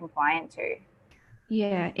enjoy and be compliant to.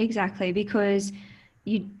 Yeah, exactly. Because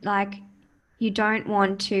you don't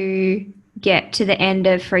want to get to the end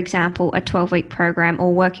of, for example, a 12-week program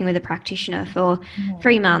or working with a practitioner for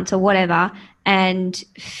 3 months or whatever and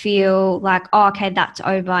feel like, oh, okay, that's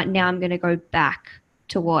over. Now I'm going to go back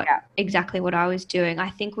to exactly what I was doing. I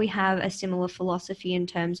think we have a similar philosophy in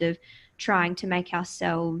terms of trying to make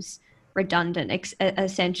ourselves redundant,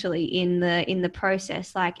 essentially in the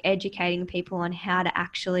process, like educating people on how to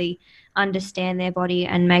actually understand their body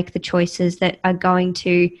and make the choices that are going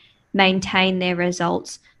to maintain their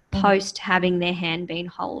results post having their hand been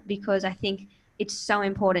whole. Because I think it's so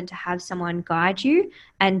important to have someone guide you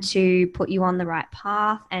and to put you on the right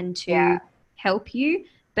path and to help you.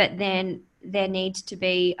 But then there needs to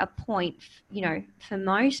be a point, for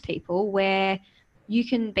most people where you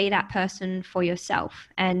can be that person for yourself.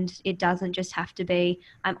 And it doesn't just have to be,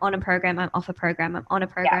 I'm on a program, I'm off a program, I'm on a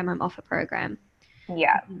program, I'm off a program.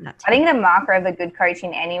 Yeah. I think the marker of a good coach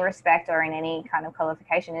in any respect or in any kind of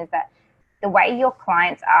qualification is that the way your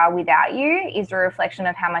clients are without you is a reflection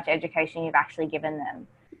of how much education you've actually given them.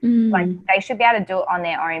 Like, they should be able to do it on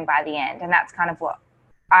their own by the end. And that's kind of what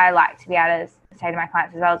I like to be able to say to my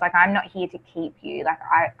clients as well. It's like, I'm not here to keep you. Like,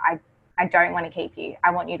 I don't want to keep you. I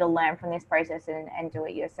want you to learn from this process and do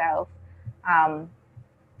it yourself.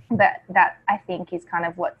 But that, I think, is kind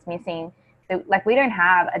of what's missing. So, like, we don't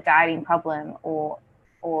have a dieting problem or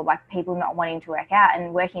like people not wanting to work out,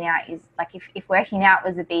 and working out is like, if working out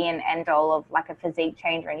was the be and end all of like a physique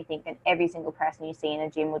change or anything, then every single person you see in a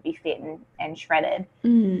gym would be fit and shredded.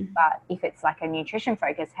 But if it's like a nutrition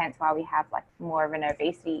focus, hence why we have like more of an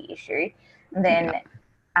obesity issue, then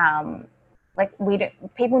like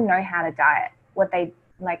people know how to diet. We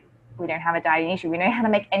don't have a dieting issue. We know how to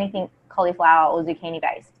make anything cauliflower or zucchini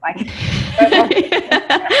based. Like,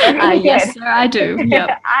 yes, sir, I do.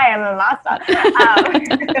 Yep. I am a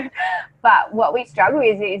master. But what we struggle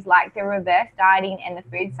with is like the reverse dieting and the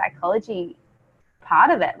food psychology part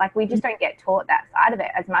of it. Like, we just don't get taught that side of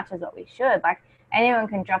it as much as what we should. Like, anyone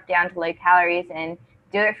can drop down to low calories and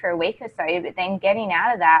do it for a week or so, but then getting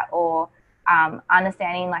out of that or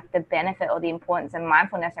understanding like the benefit or the importance of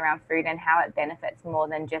mindfulness around food and how it benefits more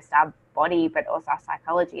than just our body, but also our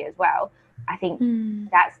psychology as well. I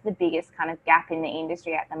think that's the biggest kind of gap in the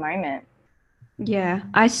industry at the moment. Yeah,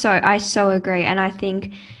 I so agree. And I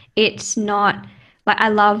think it's not like, I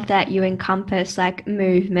love that you encompass like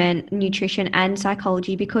movement, nutrition and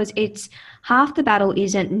psychology, because it's half the battle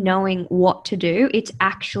isn't knowing what to do. It's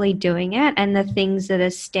actually doing it, and the things that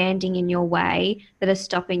are standing in your way that are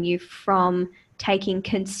stopping you from taking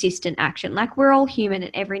consistent action. Like, we're all human,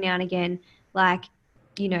 and every now and again, like,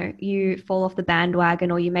 you fall off the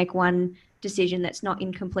bandwagon or you make one decision that's not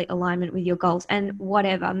in complete alignment with your goals, and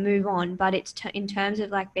whatever, move on. But it's in terms of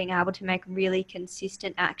like being able to make really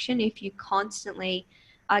consistent action. If you constantly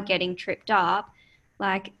are getting tripped up,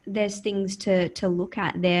 like, there's things to look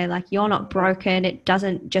at there. Like, you're not broken. It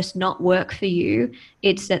doesn't just not work for you.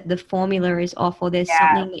 It's that the formula is off, or there's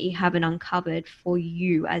something that you haven't uncovered for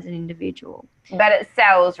you as an individual. But it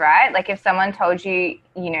sells, right? Like, if someone told you,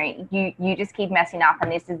 you just keep messing up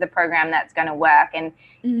and this is the program that's going to work. And,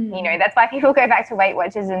 that's why people go back to Weight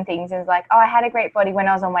Watchers and things. It's like, oh, I had a great body when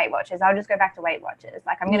I was on Weight Watchers. I'll just go back to Weight Watchers.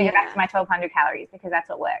 Like, I'm going to go back to my 1,200 calories because that's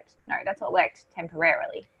what worked. No, that's what worked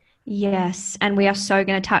temporarily. Yes, and we are so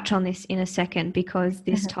going to touch on this in a second because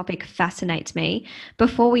this topic fascinates me.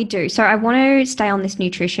 Before we do, so I want to stay on this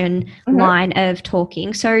nutrition line of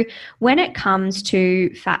talking. So when it comes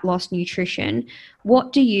to fat loss nutrition,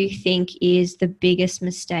 what do you think is the biggest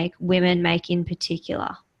mistake women make in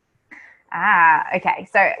particular? Okay.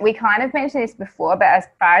 So we kind of mentioned this before, but as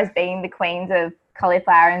far as being the queens of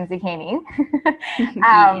cauliflower and zucchini,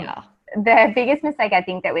 the biggest mistake I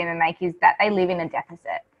think that women make is that they live in a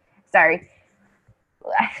deficit. So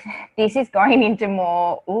this is going into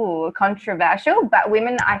more controversial, but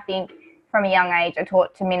women, I think, from a young age are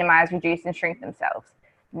taught to minimize, reduce, and shrink themselves.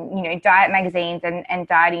 Diet magazines and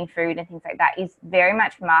dieting food and things like that is very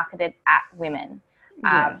much marketed at women.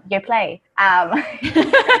 You play. I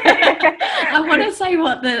want to say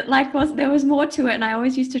what the was. There was more to it, and I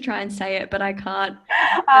always used to try and say it, but I can't.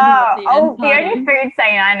 The only food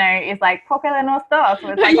saying I know is like poke le nosto.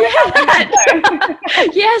 So it's like,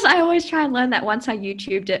 yes, I always try and learn that. Once I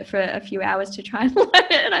YouTubed it for a few hours to try and learn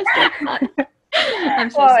it, and I still can't. I'm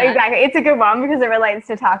so sad. Exactly. It's a good one because it relates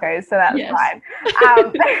to tacos, so that's fine.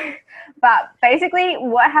 But basically,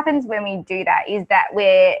 what happens when we do that is that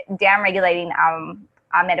we're down-regulating our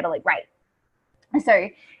metabolic rate. So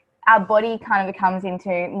our body kind of becomes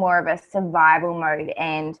into more of a survival mode.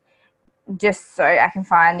 And just so I can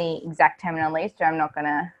find the exact terminology, so I'm not going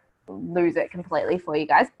to lose it completely for you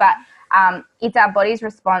guys, but it's our body's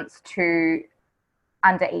response to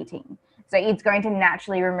under-eating. So it's going to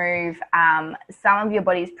naturally remove some of your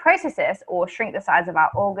body's processes or shrink the size of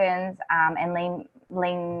our organs and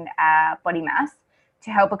lean body mass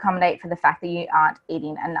to help accommodate for the fact that you aren't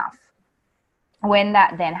eating enough. When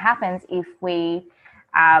that then happens, if we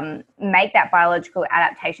make that biological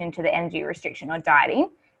adaptation to the energy restriction or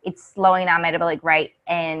dieting, it's slowing our metabolic rate,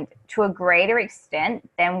 and to a greater extent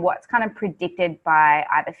than what's kind of predicted by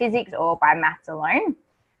either physics or by maths alone.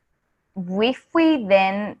 If we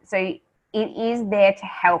then, so it is there to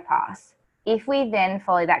help us. If we then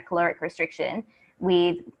follow that caloric restriction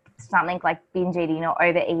with something like binge eating or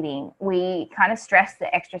overeating, we kind of stress the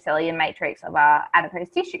extracellular matrix of our adipose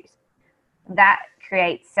tissues. That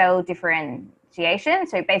creates cell differentiation.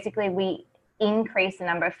 So basically we increase the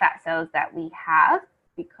number of fat cells that we have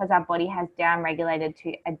because our body has down-regulated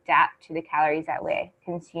to adapt to the calories that we're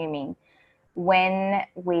consuming. When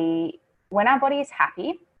our body is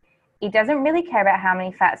happy, it doesn't really care about how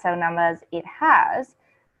many fat cell numbers it has.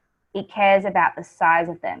 It cares about the size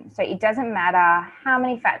of them. So it doesn't matter how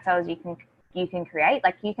many fat cells you can create.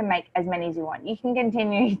 Like, you can make as many as you want. You can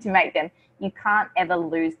continue to make them. You can't ever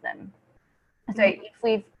lose them. So if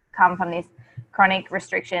we've come from this chronic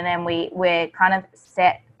restriction and we're kind of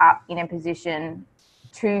set up in a position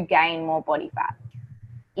to gain more body fat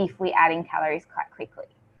if we add in calories quite quickly.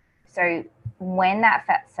 So when that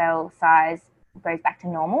fat cell size goes back to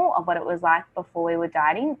normal of what it was like before we were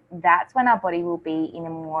dieting, that's when our body will be in a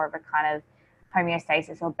more of a kind of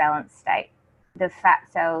homeostasis or balanced state. The fat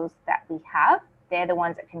cells that we have, they're the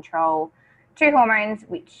ones that control two hormones,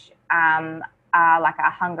 which are like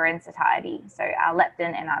our hunger and satiety. So our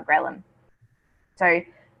leptin and our ghrelin. So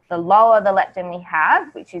the lower the leptin we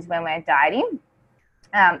have, which is when we're dieting,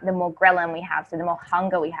 the more ghrelin we have, so the more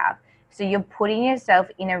hunger we have. So you're putting yourself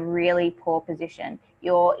in a really poor position.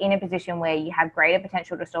 You're in a position where you have greater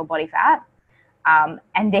potential to store body fat,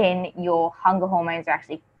 and then your hunger hormones are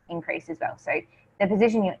actually increased as well. So the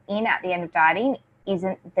position you're in at the end of dieting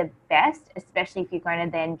isn't the best, especially if you're going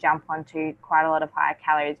to then jump onto quite a lot of higher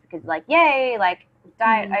calories because, like, yay, like,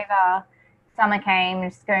 diet over, summer came,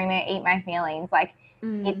 just going to eat my feelings. Like,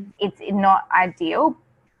 it's not ideal,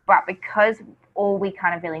 but because all we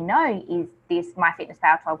kind of really know is this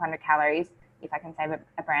MyFitnessPal 1,200 calories, if I can say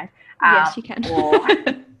a brand. Yes, you can. Or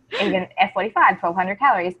even F45, 1,200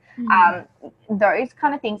 calories. Those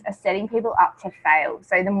kind of things are setting people up to fail.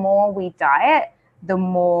 So the more we diet, the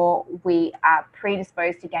more we are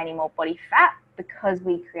predisposed to gaining more body fat because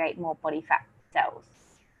we create more body fat cells.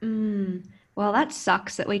 Well, that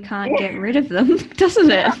sucks that we can't get rid of them,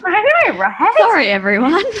 doesn't it? I know, right? Sorry,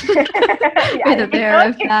 everyone. With a bear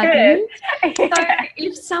of bad news. So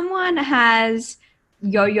if someone has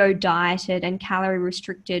yo-yo dieted and calorie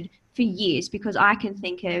restricted for years, because I can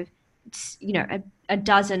think of, a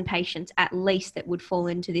dozen patients at least that would fall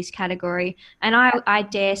into this category. And I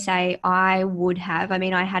dare say I would have. I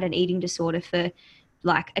mean, I had an eating disorder for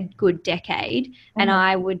like a good decade, and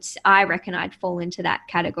I reckon I'd fall into that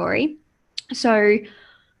category. So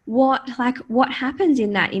what happens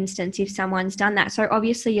in that instance if someone's done that? So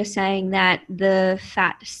obviously you're saying that the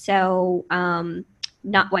fat cell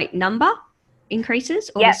number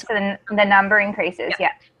increases? Or so the number increases,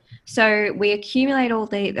 yeah. So we accumulate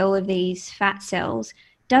all of these fat cells.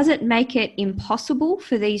 Does it make it impossible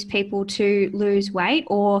for these people to lose weight,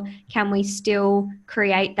 or can we still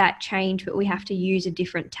create that change, but we have to use a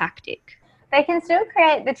different tactic? They can still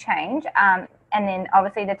create the change. And then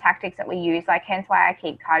obviously the tactics that we use, like hence why I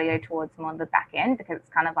keep cardio towards more the back end, because it's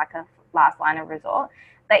kind of like a last line of resort.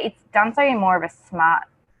 But it's done so in more of a smart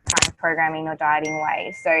kind of programming or dieting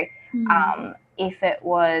way. So if it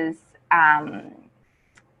was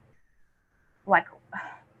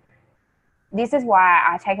this is why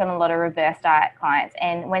I take on a lot of reverse diet clients.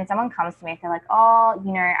 And when someone comes to me, they're like, oh,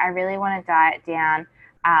 I really want to diet down,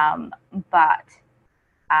 but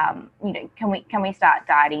can we start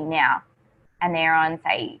dieting now? And they're on,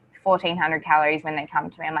 say, 1,400 calories when they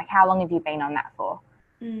come to me. I'm like, how long have you been on that for?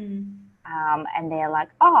 And they're like,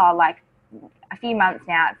 oh, like a few months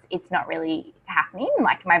now, it's not really happening.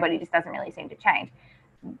 Like my body just doesn't really seem to change.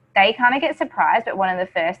 They kind of get surprised, but one of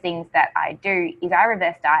the first things that I do is I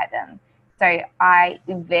reverse diet them. So I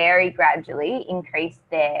very gradually increase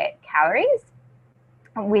their calories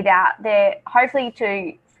without their, hopefully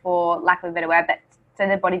to, for lack of a better word, but so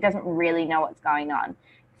the body doesn't really know what's going on.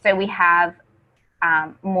 So we have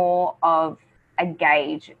more of a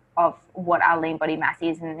gauge of what our lean body mass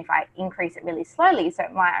is, and if I increase it really slowly, so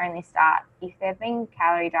it might only start, if they've been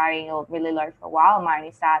calorie dieting or really low for a while, it might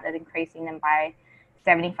only start at increasing them by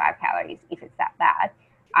 75 calories if it's that bad,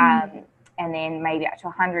 and then maybe up to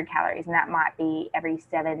 100 calories, and that might be every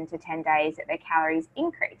 7 to 10 days that their calories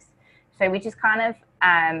increase. So which is kind of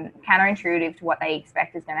counterintuitive to what they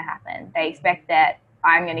expect is going to happen. They expect that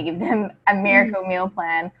I'm going to give them a miracle meal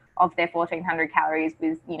plan of their 1,400 calories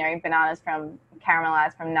with, you know, bananas from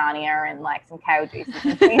caramelized from Narnia and like some kale juices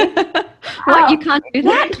and things. What, you can't do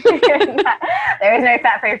that? There is no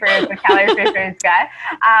fat-free foods or calorie-free foods, guys.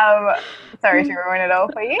 Sorry to ruin it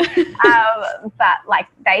all for you. But like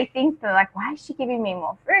they think, they're like, why is she giving me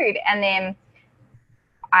more food? And then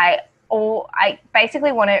I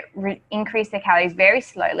basically want to increase their calories very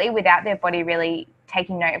slowly without their body really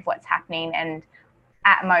taking note of what's happening. And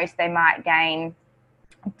at most, they might gain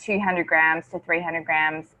 200 grams to 300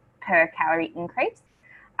 grams per calorie increase,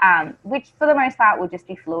 which for the most part will just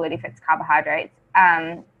be fluid if it's carbohydrates,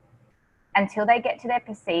 until they get to their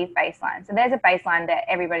perceived baseline. So there's a baseline that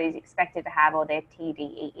everybody's expected to have, or their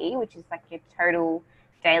TDEE, which is like your total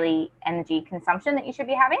daily energy consumption that you should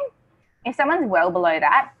be having. If someone's well below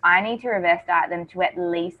that, I need to reverse diet them to at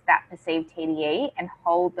least that perceived TDE and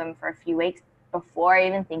hold them for a few weeks before I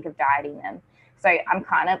even think of dieting them. So I'm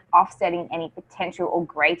kind of offsetting any potential or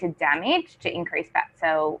greater damage to increase fat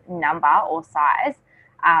cell number or size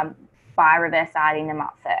by reverse dieting them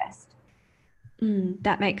up first.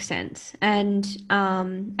 That makes sense. And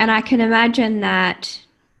I can imagine that,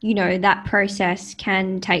 you know, that process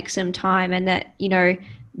can take some time, and that, you know,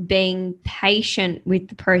 being patient with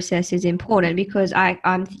the process is important, because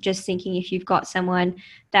I'm just thinking, if you've got someone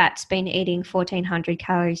that's been eating 1,400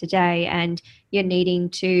 calories a day and you're needing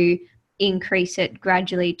to increase it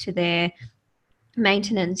gradually to their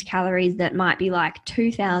maintenance calories that might be like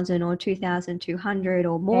 2,000 or 2,200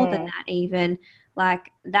 or more than that even,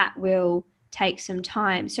 like that will take some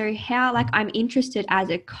time. So how, like, I'm interested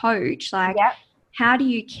as a coach, like how do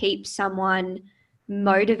you keep someone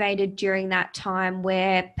motivated during that time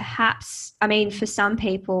where perhaps, I mean, for some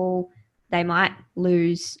people they might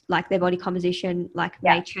lose, like their body composition like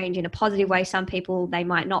may change in a positive way. Some people they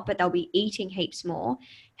might not, but they'll be eating heaps more.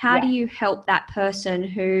 How do you help that person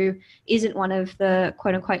who isn't one of the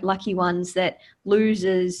quote unquote lucky ones that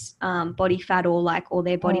loses body fat, or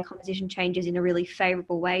their body composition changes in a really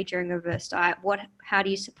favorable way during a reverse diet? How do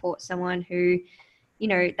you support someone who, you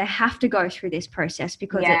know, they have to go through this process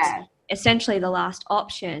because it's essentially the last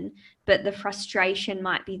option, but the frustration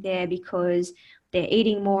might be there because they're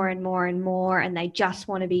eating more and more and more, and they just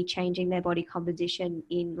want to be changing their body composition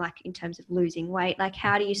in terms of losing weight? Like,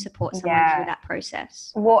 how do you support someone through that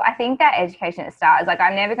process? Well, I think that education at the start is like,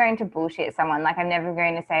 I'm never going to bullshit someone. Like, I'm never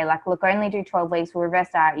going to say like, look, only do 12 weeks, we'll reverse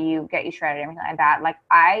diet you, get you shredded, everything like that. Like,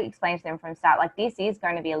 I explain to them from the start, like, this is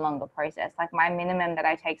going to be a longer process. Like, my minimum that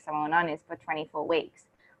I take someone on is for 24 weeks.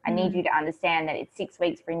 I need you to understand that it's 6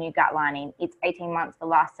 weeks for a new gut lining. It's 18 months for the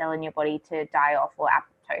last cell in your body to die off, or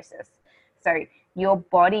apoptosis. So your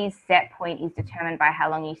body's set point is determined by how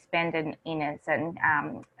long you spend in a certain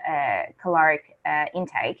caloric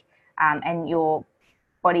intake, and your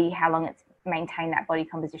body, how long it's maintained that body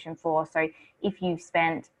composition for. So if you've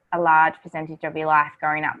spent a large percentage of your life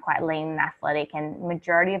growing up quite lean and athletic, and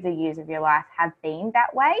majority of the years of your life have been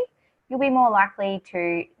that way, you'll be more likely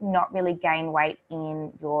to not really gain weight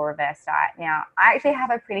in your reverse diet. Now, I actually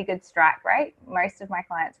have a pretty good strike rate. Most of my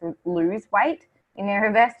clients lose weight in their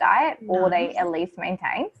reverse diet, or they at least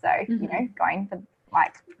maintain. So, you know, going for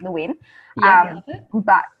like the win.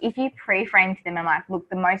 But if you pre-frame to them and like, look,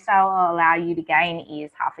 the most I'll allow you to gain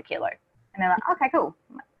is half a kilo. And they're like, okay, cool.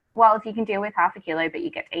 Well, if you can deal with half a kilo, but you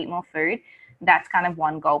get to eat more food, that's kind of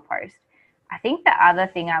one goalpost. I think the other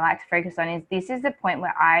thing I like to focus on is, this is the point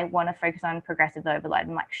where I want to focus on progressive overload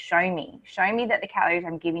and like, show me that the calories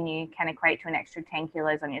I'm giving you can equate to an extra 10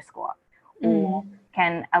 kilos on your squat, or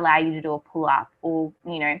can allow you to do a pull-up, or,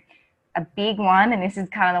 you know, a big one, and this is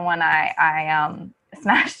kind of the one I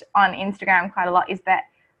smashed on Instagram quite a lot, is that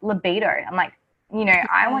libido. I'm like, you know,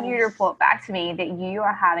 I want you to report back to me that you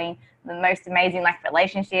are having the most amazing like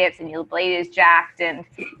relationships, and your libido is jacked, and,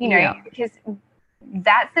 you know, because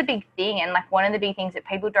that's the big thing. And like, one of the big things that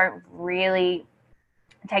people don't really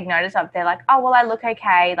take notice of. They're like, oh, well, I look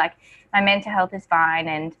okay. Like, my mental health is fine.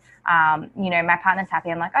 And, my partner's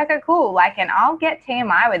happy. I'm like, okay, cool. Like, and I'll get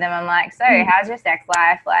TMI with them. I'm like, so how's your sex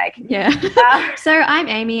life? Like, yeah. So I'm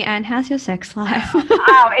Amy, and how's your sex life?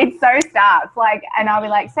 It so starts like, and I'll be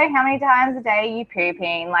like, so how many times a day are you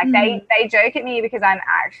pooping? Like they joke at me because I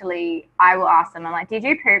will ask them, I'm like, did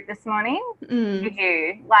you poop this morning? Did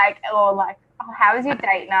you? Like, or like, oh, how was your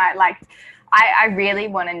date night? Like, I really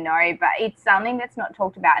want to know, but it's something that's not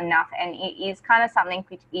talked about enough, and it is kind of something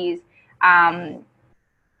which is,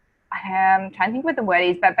 I'm trying to think what the word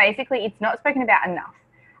is, but basically it's not spoken about enough.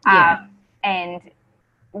 And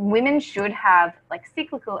women should have like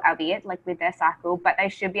cyclical, albeit like with their cycle, but they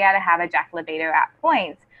should be able to have a jack libido at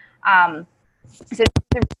points. So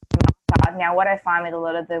now what I find with a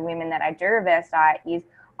lot of the women that I do reverse diet is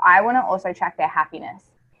I want to also track their happiness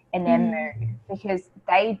and their mood, because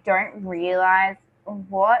they don't realize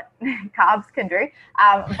what carbs can do.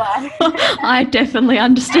 But I definitely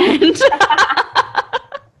understand.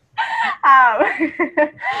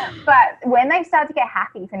 But when they start to get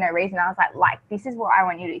happy for no reason, I was like, this is what I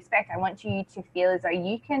want you to expect. I want you to feel as though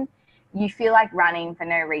you feel like running for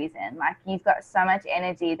no reason. Like, you've got so much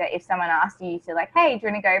energy that if someone asks you to, like, hey, do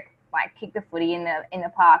you want to go like kick the footy in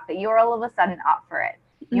the park, that you're all of a sudden up for it.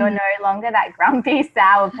 You're no longer that grumpy,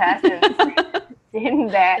 sour person sitting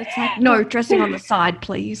there. It's like, no, dressing on the side,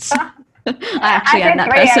 please. I actually am that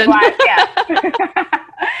person.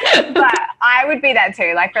 But I would be that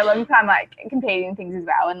too. Like, for a long time, like competing in things as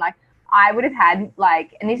well. And like, I would have had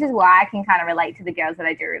like, and this is why I can kind of relate to the girls that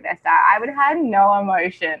I do reverse diet. I would have had no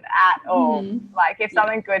emotion at all. Like, if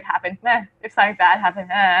something good happened, if something bad happened,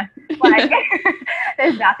 like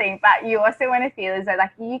there's nothing. But you also want to feel as though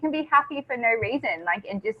like you can be happy for no reason, like,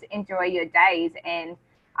 and just enjoy your days, and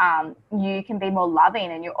you can be more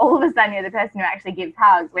loving, and you're all of a sudden you're the person who actually gives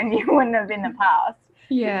hugs when you wouldn't have in the past.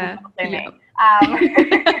 Yeah.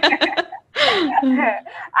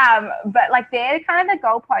 But like, they're kind of the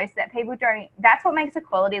goalposts that people don't, that's what makes a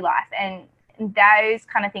quality life, and those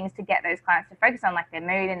kind of things to get those clients to focus on, like their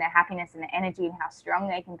mood and their happiness and their energy and how strong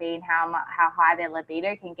they can be and how high their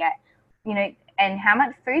libido can get, and how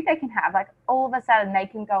much food they can have. Like, all of a sudden they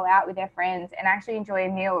can go out with their friends and actually enjoy a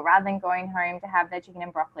meal rather than going home to have their chicken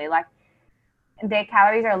and broccoli. Like, their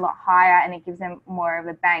calories are a lot higher, and it gives them more of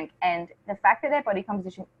a bank. And the fact that their body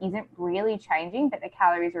composition isn't really changing, but the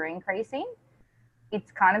calories are increasing,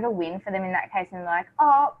 it's kind of a win for them in that case. And they're like,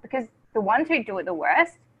 oh, because the ones who do it the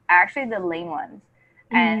worst are actually the lean ones.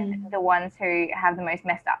 And the ones who have the most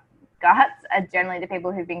messed up guts are generally the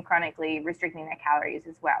people who've been chronically restricting their calories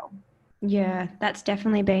as well. Yeah, that's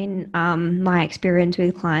definitely been my experience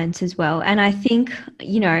with clients as well. And I think,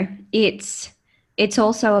 it's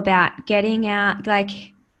also about getting out, like,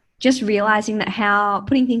 just realizing that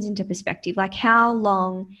putting things into perspective, like, how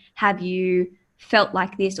long have you felt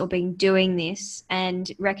like this or been doing this,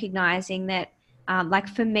 and recognizing that, like,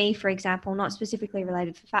 for me, for example, not specifically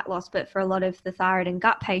related for fat loss, but for a lot of the thyroid and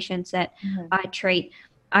gut patients that I treat,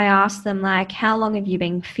 I ask them, like, how long have you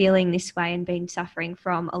been feeling this way and been suffering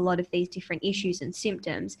from a lot of these different issues and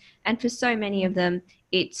symptoms? And for so many of them,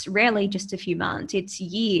 it's rarely just a few months, it's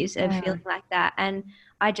years of feeling like that. And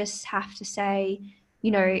I just have to say,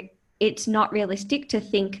 it's not realistic to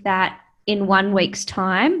think that in 1 week's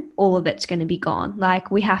time, all of it's going to be gone.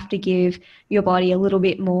 Like, we have to give your body a little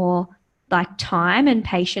bit more like time and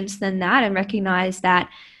patience than that, and recognize that,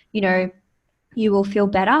 you will feel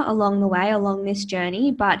better along the way, along this journey,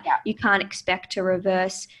 but you can't expect to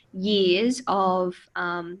reverse years of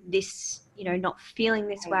this, not feeling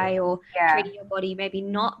this way, or treating your body maybe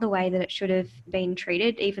not the way that it should have been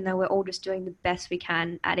treated, even though we're all just doing the best we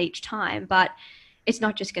can at each time. But it's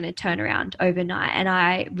not just going to turn around overnight. And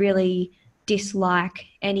I really dislike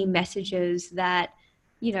any messages that,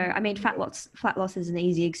 fat loss is an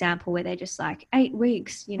easy example, where they're just like 8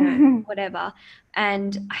 weeks, whatever.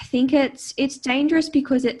 And I think it's dangerous,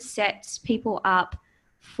 because it sets people up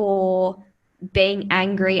for being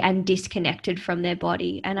angry and disconnected from their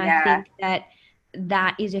body. And I think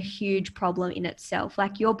that is a huge problem in itself.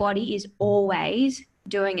 Like, your body is always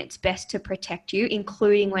doing its best to protect you,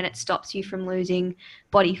 including when it stops you from losing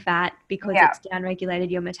body fat, because it's downregulated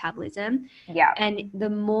your metabolism. And the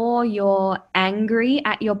more you're angry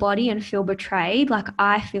at your body and feel betrayed, like,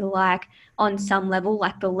 I feel like on some level,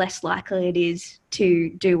 like, the less likely it is to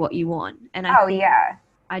do what you want. And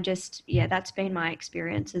that's been my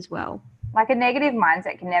experience as well. Like, a negative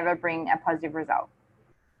mindset can never bring a positive result.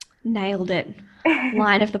 Nailed it.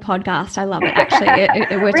 Line of the podcast. I love it. Actually,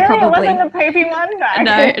 it was Really? probably It wasn't the poopy one?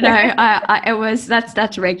 no. It was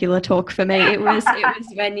that's regular talk for me. It was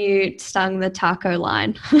when you stung the taco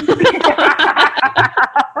line.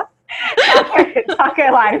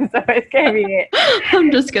 Taco line is always going to be it.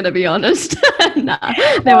 I'm just going to be honest.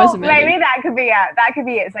 There was many. Maybe that could be it. That could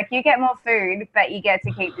be it. It's like you get more food, but you get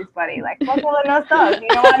to keep this body. Like, what's all it else does? You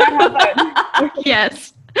know, I don't have it.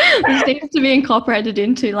 Yes. This needs to be incorporated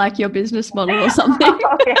into like your business model or something.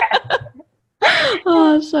 Oh, yeah.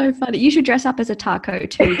 Oh, so funny. You should dress up as a taco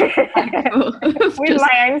too. With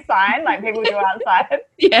my own sign, like people do outside.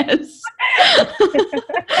 Yes.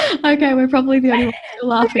 Okay, we're probably the only ones still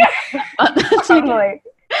laughing. But that's okay.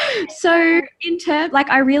 So in terms, like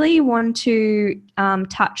I really want to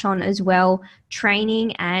touch on as well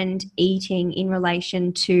training and eating in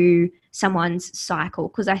relation to someone's cycle,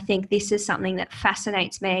 because I think this is something that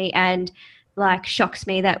fascinates me and like shocks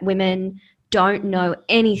me that women don't know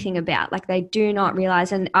anything about. Like they do not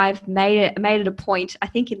realize, and I've made it a point, I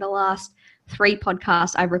think in the last 3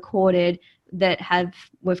 podcasts I recorded that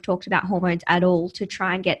we've talked about hormones at all, to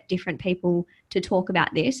try and get different people to talk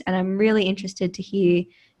about this. And I'm really interested to hear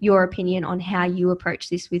your opinion on how you approach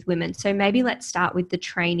this with women. So maybe let's start with the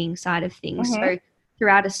training side of things. So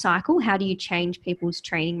throughout a cycle, how do you change people's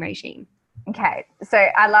training regime? Okay, so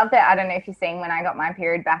I love that. I don't know if you've seen when I got my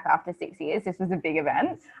period back after 6 years, this was a big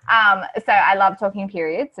event. So I love talking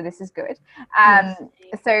periods, so this is good.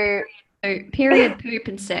 So period, poop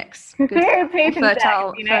and sex. Period, poop and sex,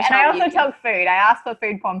 you know, and I also talk food. I ask for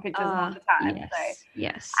food porn pictures all the time.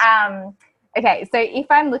 Yes. Okay, so if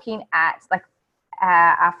I'm looking at like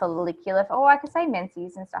our follicular, or I could say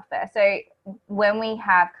menses and stuff there. So when we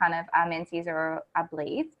have kind of our menses or our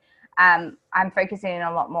bleeds, I'm focusing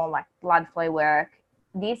on a lot more like blood flow work.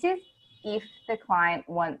 This is if the client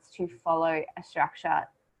wants to follow a structure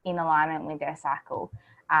in alignment with their cycle.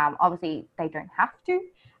 Obviously, they don't have to,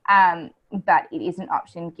 but it is an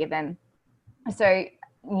option given. So,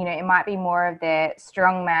 you know, it might be more of their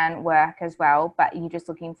strongman work as well, but you're just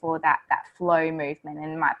looking for that flow movement,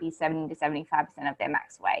 and it might be 70 to 75% of their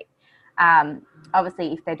max weight.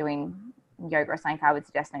 Obviously, if they're doing yoga or something, I would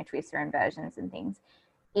suggest no twists or inversions and things.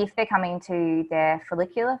 If they're coming to their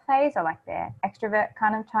follicular phase or like their extrovert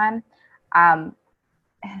kind of time,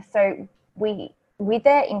 so with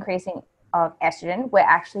their increasing of estrogen, we're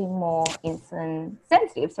actually more insulin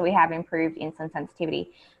sensitive. So we have improved insulin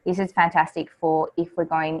sensitivity. This is fantastic for if we're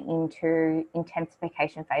going into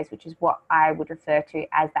intensification phase, which is what I would refer to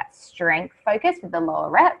as that strength focus with the lower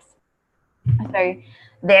reps. So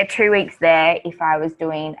they're 2 weeks there. If I was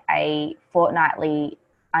doing a fortnightly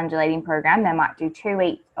undulating program, they might do 2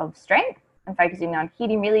 weeks of strength and focusing on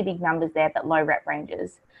hitting really big numbers there, but low rep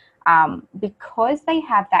ranges. Because they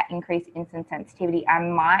have that increased insulin sensitivity, I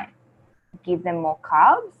might give them more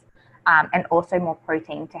carbs and also more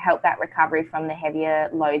protein to help that recovery from the heavier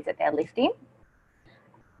loads that they're lifting.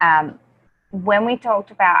 When we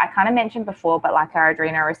talked about, I kind of mentioned before, but like our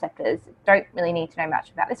adrenal receptors, don't really need to know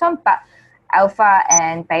much about this one, but alpha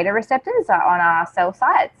and beta receptors are on our cell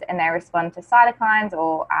sites, and they respond to cytokines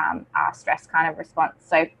or our stress kind of response.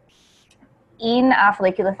 So in our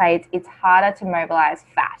follicular phase, it's harder to mobilize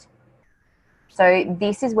fat. So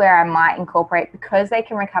this is where I might incorporate, because they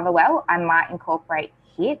can recover well, I might incorporate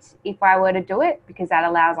HIIT if I were to do it, because that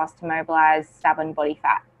allows us to mobilize stubborn body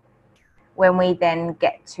fat. When we then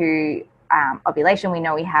get to ovulation, we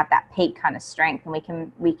know we have that peak kind of strength,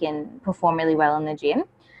 and we can perform really well in the gym.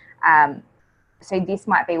 So this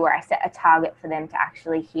might be where I set a target for them to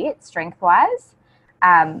actually hit strength-wise.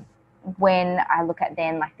 When I look at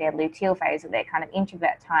then like their luteal phase or their kind of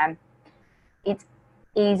introvert time, it's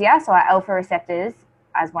easier. So our alpha receptors,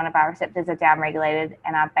 as one of our receptors, are downregulated,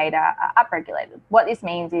 and our beta are upregulated. What this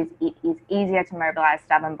means is it is easier to mobilize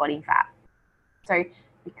stubborn body fat. So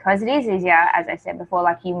because it is easier, as I said before,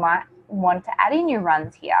 like you might want to add in your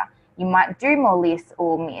runs here. You might do more lifts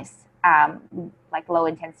or miss, like low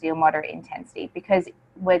intensity or moderate intensity, because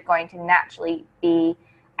we're going to naturally be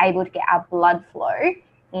able to get our blood flow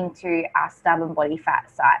into our stubborn body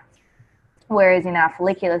fat sites. Whereas in our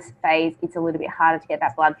follicular phase, it's a little bit harder to get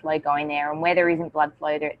that blood flow going there. And where there isn't blood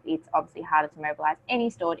flow, it's obviously harder to mobilize any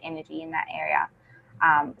stored energy in that area.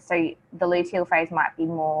 So the luteal phase might be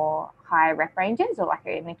more higher rep ranges or like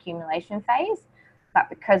an accumulation phase. But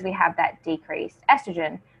because we have that decreased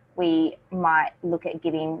estrogen, we might look at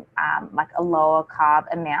giving like a lower carb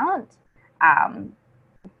amount.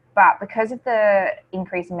 But because of the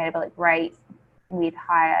increase in metabolic rate with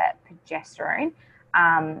higher progesterone,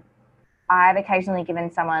 I've occasionally given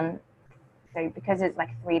someone So because it's like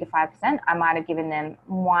 3 to 5%, I might have given them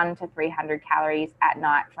 1 to 300 calories at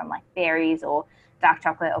night from like berries or dark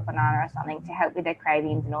chocolate or banana or something to help with their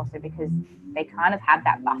cravings, and also because they kind of have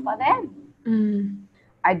that buffer there.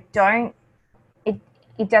 I don't,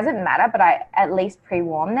 it doesn't matter, but I at least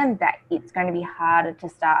pre-warn them that it's going to be harder to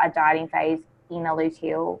start a dieting phase in a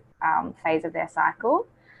luteal phase of their cycle.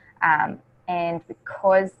 And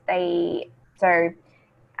because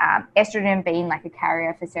estrogen being like a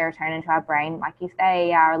carrier for serotonin to our brain, like if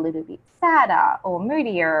they are a little bit sadder or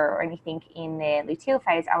moodier or anything in their luteal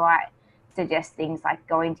phase, I might suggest things like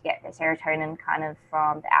going to get their serotonin kind of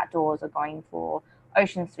from the outdoors, or going for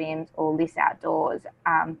ocean swims or lifts outdoors,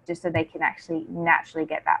 just so they can actually naturally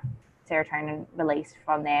get that serotonin released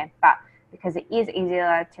from there. But because it is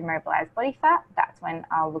easier to mobilize body fat, that's when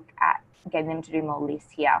I'll look at getting them to do more lifts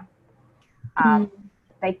here.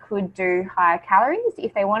 They could do higher calories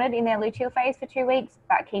if they wanted in their luteal phase for 2 weeks,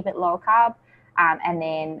 but keep it low carb. And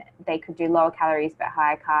then they could do lower calories but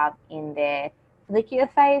higher carb in their follicular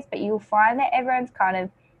phase. But you'll find that everyone's kind of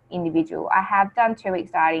individual. I have done 2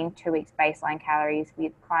 weeks dieting, 2 weeks baseline calories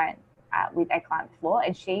with a client before,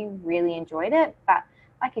 and she really enjoyed it. But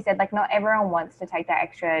like you said, like not everyone wants to take that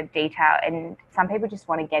extra detail, and some people just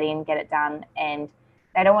want to get it done, and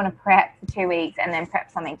they don't want to prep for 2 weeks and then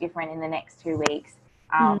prep something different in the next 2 weeks.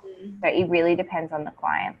 So it really depends on the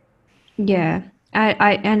client. Yeah,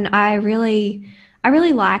 I really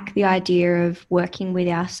like the idea of working with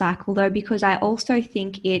our cycle though, because I also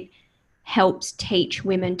think it helps teach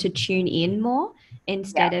women to tune in more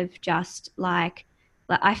instead of just like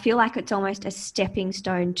I feel like it's almost a stepping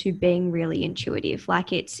stone to being really intuitive.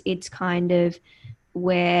 Like it's kind of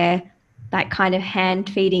where like kind of hand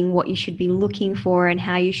feeding what you should be looking for and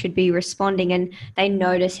how you should be responding, and they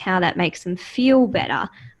notice how that makes them feel better.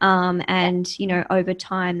 And, you know, over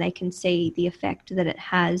time they can see the effect that it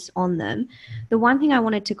has on them. The one thing I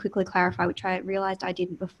wanted to quickly clarify, which I realized I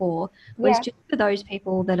didn't before, was just for those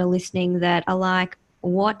people that are listening that are like,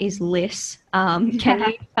 what is LISS? Can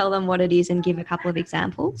you tell them what it is and give a couple of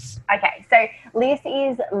examples? Okay, so LISS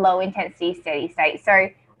is low intensity steady state. So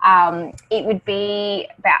it would be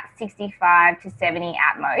about 65 to 70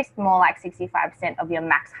 at most, more like 65% of your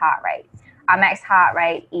max heart rate. Our max heart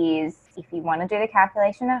rate is, if you want to do the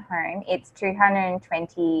calculation at home, it's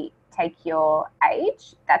 220, take your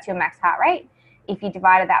age, that's your max heart rate. If you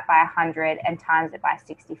divided that by 100 and times it by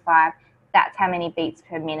 65, that's how many beats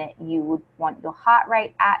per minute you would want your heart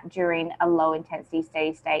rate at during a low intensity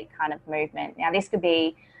steady state kind of movement. Now, this could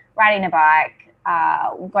be riding a bike,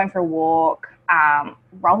 going for a walk,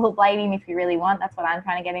 rollerblading if you really want. That's what I'm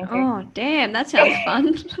trying to get into. Oh, damn, that sounds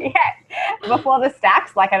fun. Yeah, before the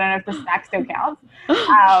stacks, like I don't know if the stack still counts.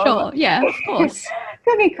 Sure, yeah, of course.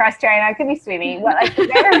 Could be cross trainer, could be swimming, but like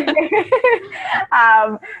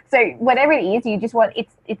so whatever it is, you just want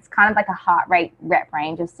it's kind of like a heart rate rep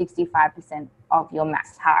range of 65% of your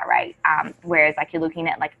max heart rate, whereas like you're looking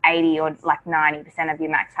at like 80 or like 90% of your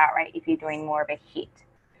max heart rate if you're doing more of a HIIT.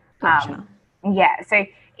 Gotcha. Yeah, so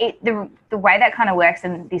the way that kind of works,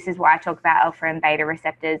 and this is why I talk about alpha and beta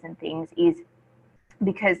receptors and things, is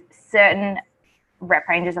because certain rep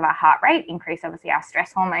ranges of our heart rate increase obviously our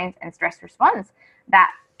stress hormones and stress response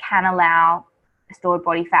that can allow stored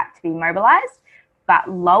body fat to be mobilized. But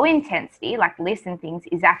low intensity, like LISS and things,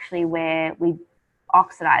 is actually where we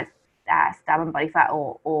oxidize stubborn body fat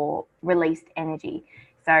or released energy.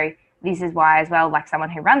 So this is why as well, like someone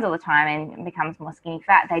who runs all the time and becomes more skinny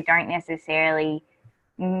fat, they don't necessarily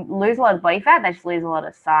lose a lot of body fat, they just lose a lot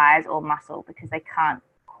of size or muscle because they can't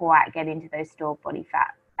quite get into those stored body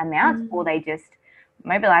fat amounts, or they just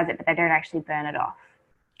mobilize it but they don't actually burn it off.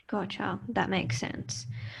 Gotcha. That makes sense.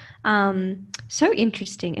 So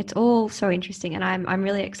interesting. It's all so interesting, and I'm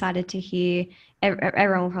really excited to hear.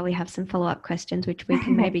 Everyone will probably have some follow-up questions, which we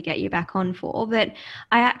can maybe get you back on for. But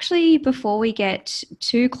I actually, before we get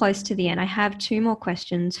too close to the end, I have 2 more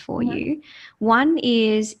questions for you. One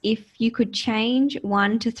is, if you could change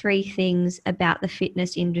 1 to 3 things about the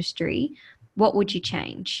fitness industry, what would you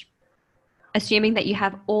change? Assuming that you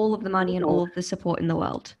have all of the money and all of the support in the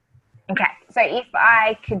world. Okay, so if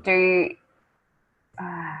I could do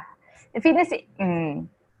the fitness,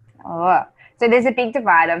 so there's a big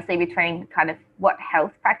divide obviously between kind of what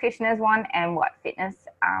health practitioners want and what fitness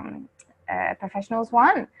professionals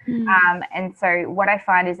want. And so what I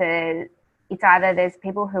find is that it's either there's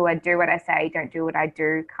people who are do what I say, don't do what I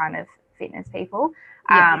do kind of fitness people.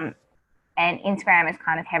 And Instagram is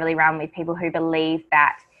kind of heavily run with people who believe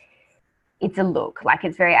that it's a look, like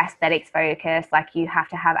it's very aesthetics focused, like you have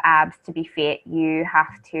to have abs to be fit, you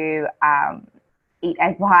have to eat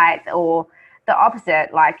egg whites, or the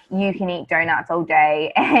opposite, like you can eat donuts all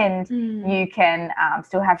day and you can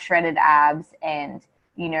still have shredded abs and,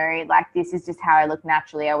 you know, like this is just how I look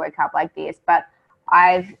naturally. I wake up like this. But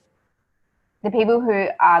the people who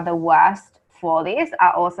are the worst for this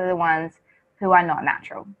are also the ones who are not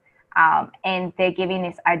natural. And they're giving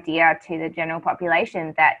this idea to the general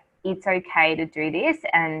population that it's okay to do this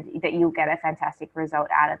and that you'll get a fantastic result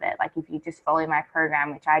out of it. Like if you just follow my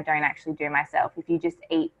program, which I don't actually do myself, if you just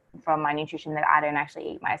eat from my nutrition that I don't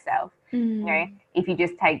actually eat myself, you know, if you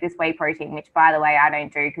just take this whey protein, which by the way, I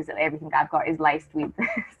don't do because everything I've got is laced with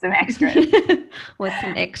some extras. With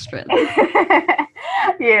some extras.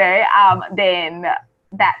 You know, then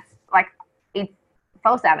that's like, it's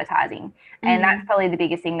false advertising. And that's probably the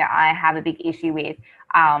biggest thing that I have a big issue with.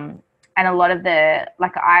 And a lot of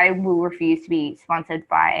like, I will refuse to be sponsored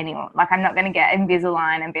by anyone. Like, I'm not going to get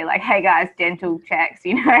Invisalign and be like, hey guys, dental checks,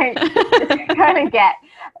 you know, going to get,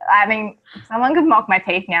 I mean, someone could mock my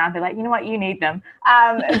teeth now and be like, you know what, you need them.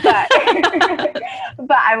 But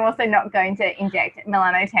I'm also not going to inject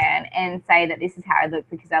melanotan and say that this is how I look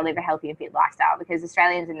because I live a healthy and fit lifestyle, because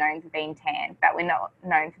Australians are known for being tan, but we're not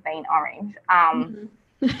known for being orange.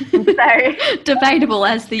 So debatable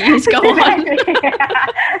as the years go on. Yeah,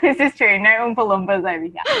 this is true. No Oompa Loompas over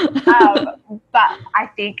here. But I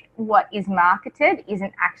think what is marketed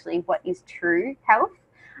isn't actually what is true health.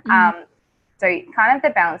 So kind of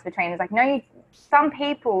the balance between is like, no, some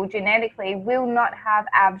people genetically will not have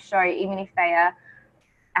abs show even if they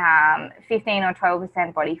are 15 or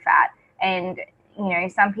 12% body fat. And, you know,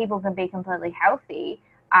 some people can be completely healthy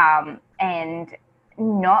and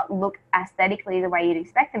not look aesthetically the way you'd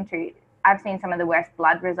expect them to. I've seen some of the worst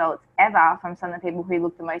blood results ever from some of the people who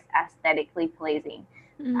look the most aesthetically pleasing.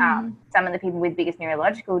 Some of the people with biggest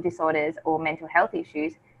neurological disorders or mental health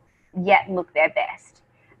issues yet look their best.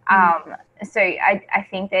 So I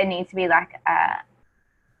think there needs to be like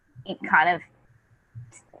it kind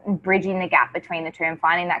of bridging the gap between the two and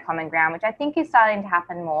finding that common ground, which I think is starting to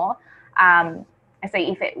happen more. So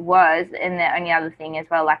if it was, and the only other thing as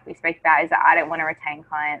well, like we spoke about, is that I don't want to retain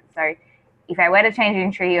clients. So if I were to change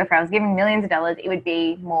industry, or if I was given millions of dollars, it would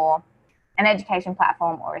be more an education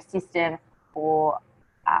platform or a system or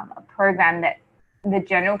a program that the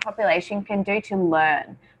general population can do to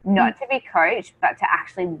learn, not to be coached, but to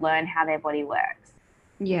actually learn how their body works.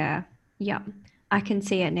 Yeah. I can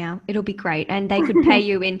see it now. It'll be great. And they could pay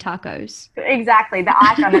you in tacos. Exactly. The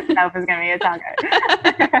icon itself is going to be a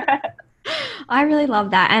taco. I really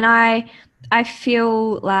love that. And I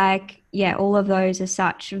feel like, yeah, all of those are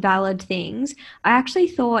such valid things. I actually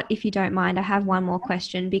thought, if you don't mind, I have one more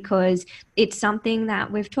question, because it's something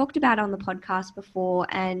that we've talked about on the podcast before,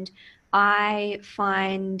 and I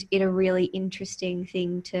find it a really interesting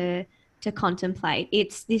thing to contemplate.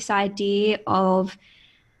 It's this idea of,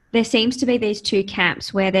 there seems to be these two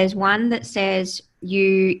camps, where there's one that says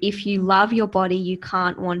if you love your body, you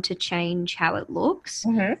can't want to change how it looks.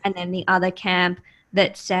 And then the other camp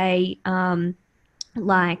that say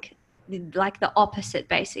like the opposite,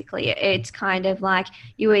 basically. It's kind of like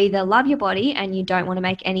you either love your body and you don't want to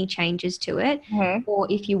make any changes to it, or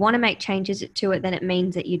if you want to make changes to it, then it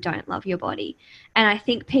means that you don't love your body. And I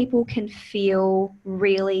think people can feel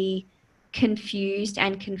really confused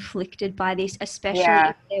and conflicted by this, especially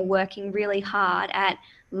if they're working really hard at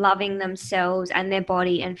loving themselves and their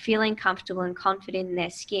body and feeling comfortable and confident in their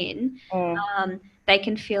skin. They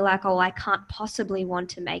can feel like, oh, I can't possibly want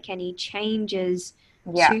to make any changes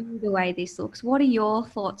to the way this looks. What are your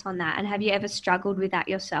thoughts on that? And have you ever struggled with that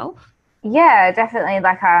yourself? Yeah, definitely.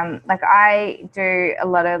 Like I do a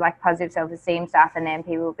lot of like positive self-esteem stuff, and then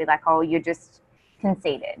people will be like, oh, you're just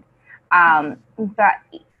conceited. But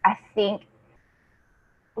I think,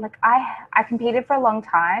 like, I competed for a long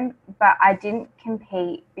time, but I didn't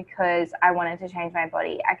compete because I wanted to change my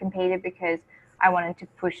body. I competed because I wanted to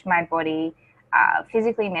push my body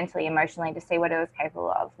physically, mentally, emotionally, to see what it was capable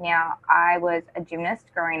of. Now, I was a gymnast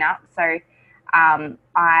growing up, so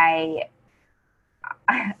I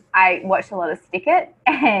watched a lot of Stick It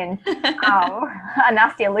and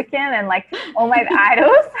Anastia Lukin and like all my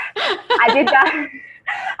idols. I did that.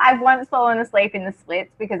 I've once fallen asleep in the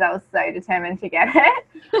splits because I was so determined to get it.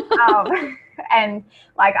 And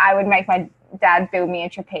like I would make my dad build me a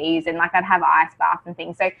trapeze, and like I'd have ice baths and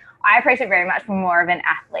things. So I approach it very much from more of an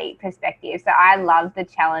athlete perspective. So I loved the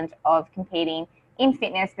challenge of competing in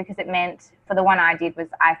fitness, because it meant, for the one I did was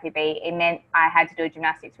IFBB, it meant I had to do a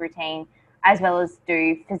gymnastics routine as well as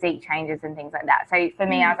do physique changes and things like that. So for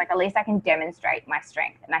me, I was like, at least I can demonstrate my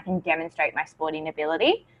strength and I can demonstrate my sporting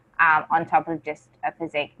ability on top of just a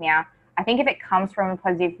physique. Now, I think if it comes from a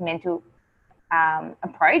positive mental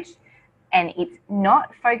approach, and it's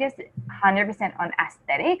not focused 100% on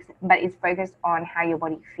aesthetics, but it's focused on how your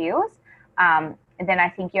body feels, then I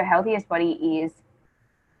think your healthiest body is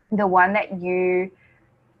the one that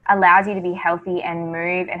allows you to be healthy and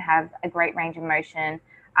move and have a great range of motion.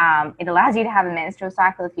 It allows you to have a menstrual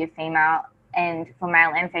cycle if you're female, and for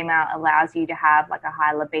male and female, allows you to have like a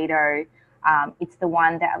high libido. It's the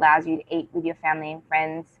one that allows you to eat with your family and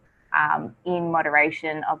friends in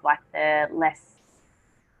moderation of like the less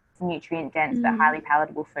nutrient dense but highly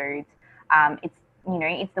palatable foods.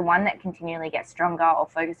 It's the one that continually gets stronger or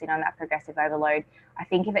focusing on that progressive overload. I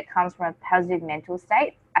think if it comes from a positive mental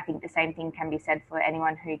state, I think the same thing can be said for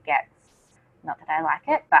anyone who gets, not that I like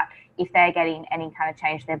it, but if they're getting any kind of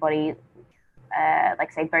change to their body,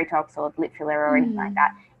 like say Botox or lip filler or anything like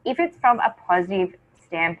that, if it's from a positive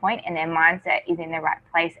standpoint and their mindset is in the right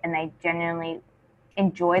place and they genuinely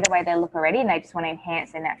enjoy the way they look already and they just want to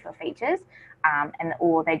enhance their natural features,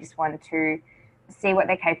 or they just want to see what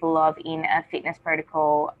they're capable of in a fitness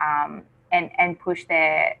protocol, and push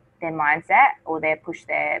their mindset or push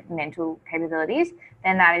their mental capabilities,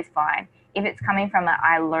 then that is fine. If it's coming from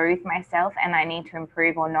I loathe myself and I need to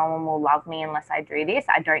improve, or no one will love me unless I do this,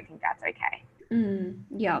 I don't think that's okay.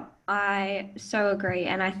 Yeah, I so agree.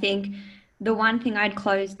 And I think the one thing I'd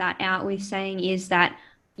close that out with saying is that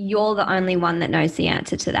you're the only one that knows the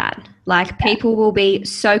answer to that. Like, people will be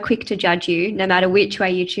so quick to judge you no matter which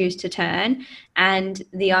way you choose to turn. And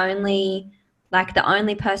the only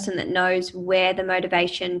person that knows where the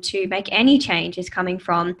motivation to make any change is coming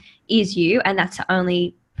from is you. And that's the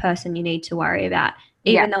only person you need to worry about,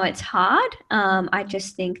 even though it's hard. I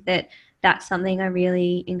just think that that's something I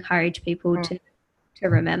really encourage people to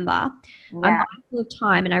remember. I'm mindful of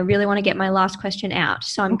time and I really want to get my last question out.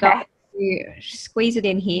 So I'm going to squeeze it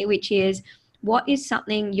in here, which is, what is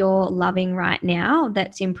something you're loving right now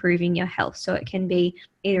that's improving your health? So it can be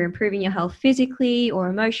either improving your health physically or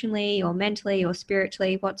emotionally or mentally or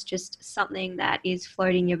spiritually. What's just something that is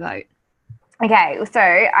floating your boat? Okay, so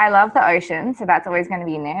I love the ocean, so that's always going to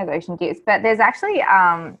be in there, the ocean gifts. But there's actually,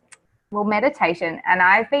 meditation, and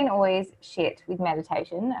I've been always shit with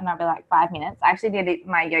meditation, and I'll be like 5 minutes. I actually did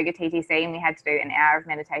my yoga TTC, and we had to do an hour of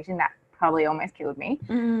meditation. That probably almost killed me.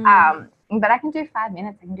 But I can do 5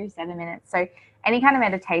 minutes, I can do 7 minutes. So any kind of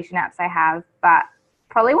meditation apps I have, but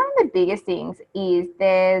probably one of the biggest things is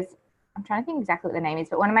I'm trying to think exactly what the name is,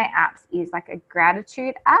 but one of my apps is like a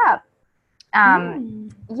gratitude app.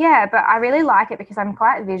 Yeah, but I really like it because I'm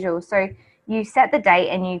quite visual. So you set the date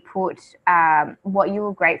and you put what you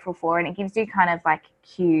were grateful for, and it gives you kind of like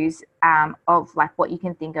cues of like what you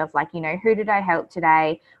can think of, like, who did I help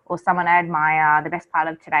today, or someone I admire. The best part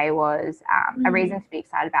of today was a reason to be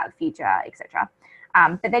excited about the future, etc.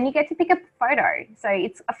 But then you get to pick a photo. So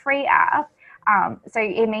it's a free app. So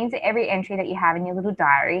it means that every entry that you have in your little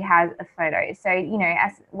diary has a photo. So,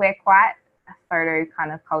 as we're quite a photo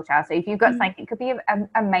kind of culture. So if you've got something, it could be an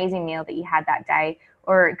amazing meal that you had that day,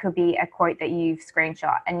 or it could be a quote that you've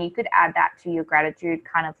screenshot, and you could add that to your gratitude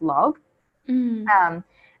kind of log. And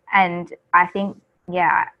I think,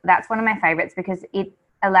 that's one of my favorites because it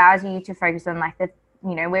allows you to focus on like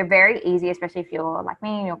we're very easy, especially if you're like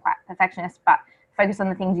me and you're quite perfectionist, but focus on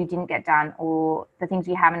the things you didn't get done or the things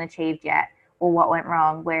you haven't achieved yet or what went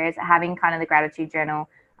wrong. Whereas having kind of the gratitude journal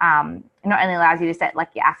not only allows you to set like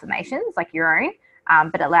your affirmations, like your own,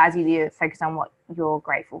 but it allows you to focus on what you're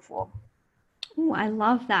grateful for. Oh, I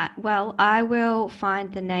love that. Well, I will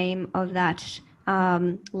find the name of that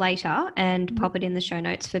later and pop it in the show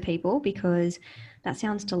notes for people, because that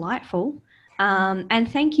sounds delightful.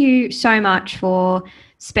 And thank you so much for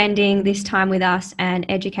spending this time with us and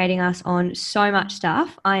educating us on so much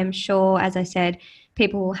stuff. I am sure, as I said,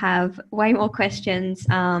 people will have way more questions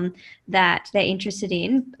that they're interested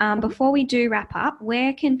in. Before we do wrap up,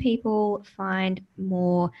 where can people find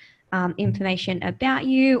more information about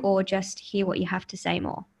you, or just hear what you have to say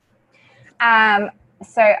more?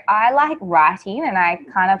 So I like writing, and I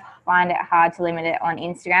kind of find it hard to limit it on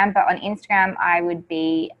Instagram. But on Instagram, I would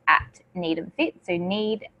be at Needham Fit. So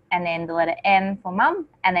need, and then the letter N for mum,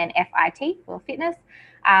 and then FIT for fitness.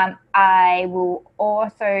 I will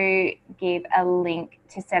also give a link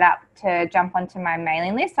to set up to jump onto my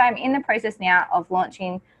mailing list. So I'm in the process now of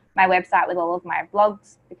launching my website with all of my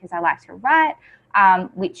blogs, because I like to write,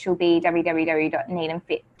 which will be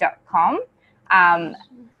www.needhamfit.com.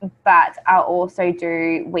 But I'll also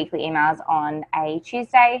do weekly emails on a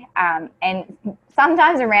Tuesday, and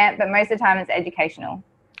sometimes a rant, but most of the time it's educational.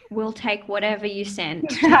 will take whatever you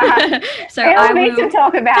send. So I need to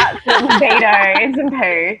talk about some libido and some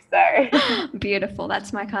poo. So beautiful.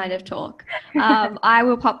 That's my kind of talk. I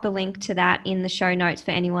will pop the link to that in the show notes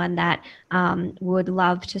for anyone that would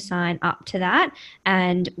love to sign up to that.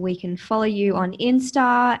 And we can follow you on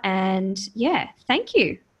Insta. And yeah, thank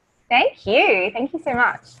you. Thank you. Thank you so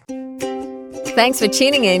much. Thanks for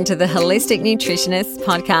tuning in to the Holistic Nutritionist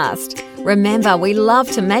podcast. Remember, we love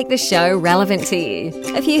to make the show relevant to you.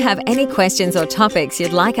 If you have any questions or topics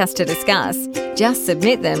you'd like us to discuss, just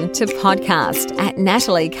submit them to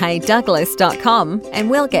podcast@nataliekdouglas.com and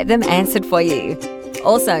we'll get them answered for you.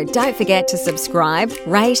 Also, don't forget to subscribe,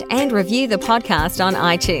 rate and review the podcast on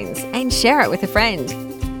iTunes and share it with a friend.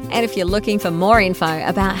 And if you're looking for more info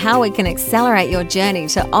about how we can accelerate your journey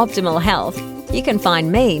to optimal health, you can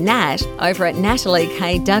find me, Nat, over at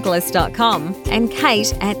nataliekdouglas.com and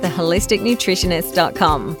Kate at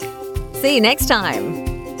theholisticnutritionist.com. See you next time.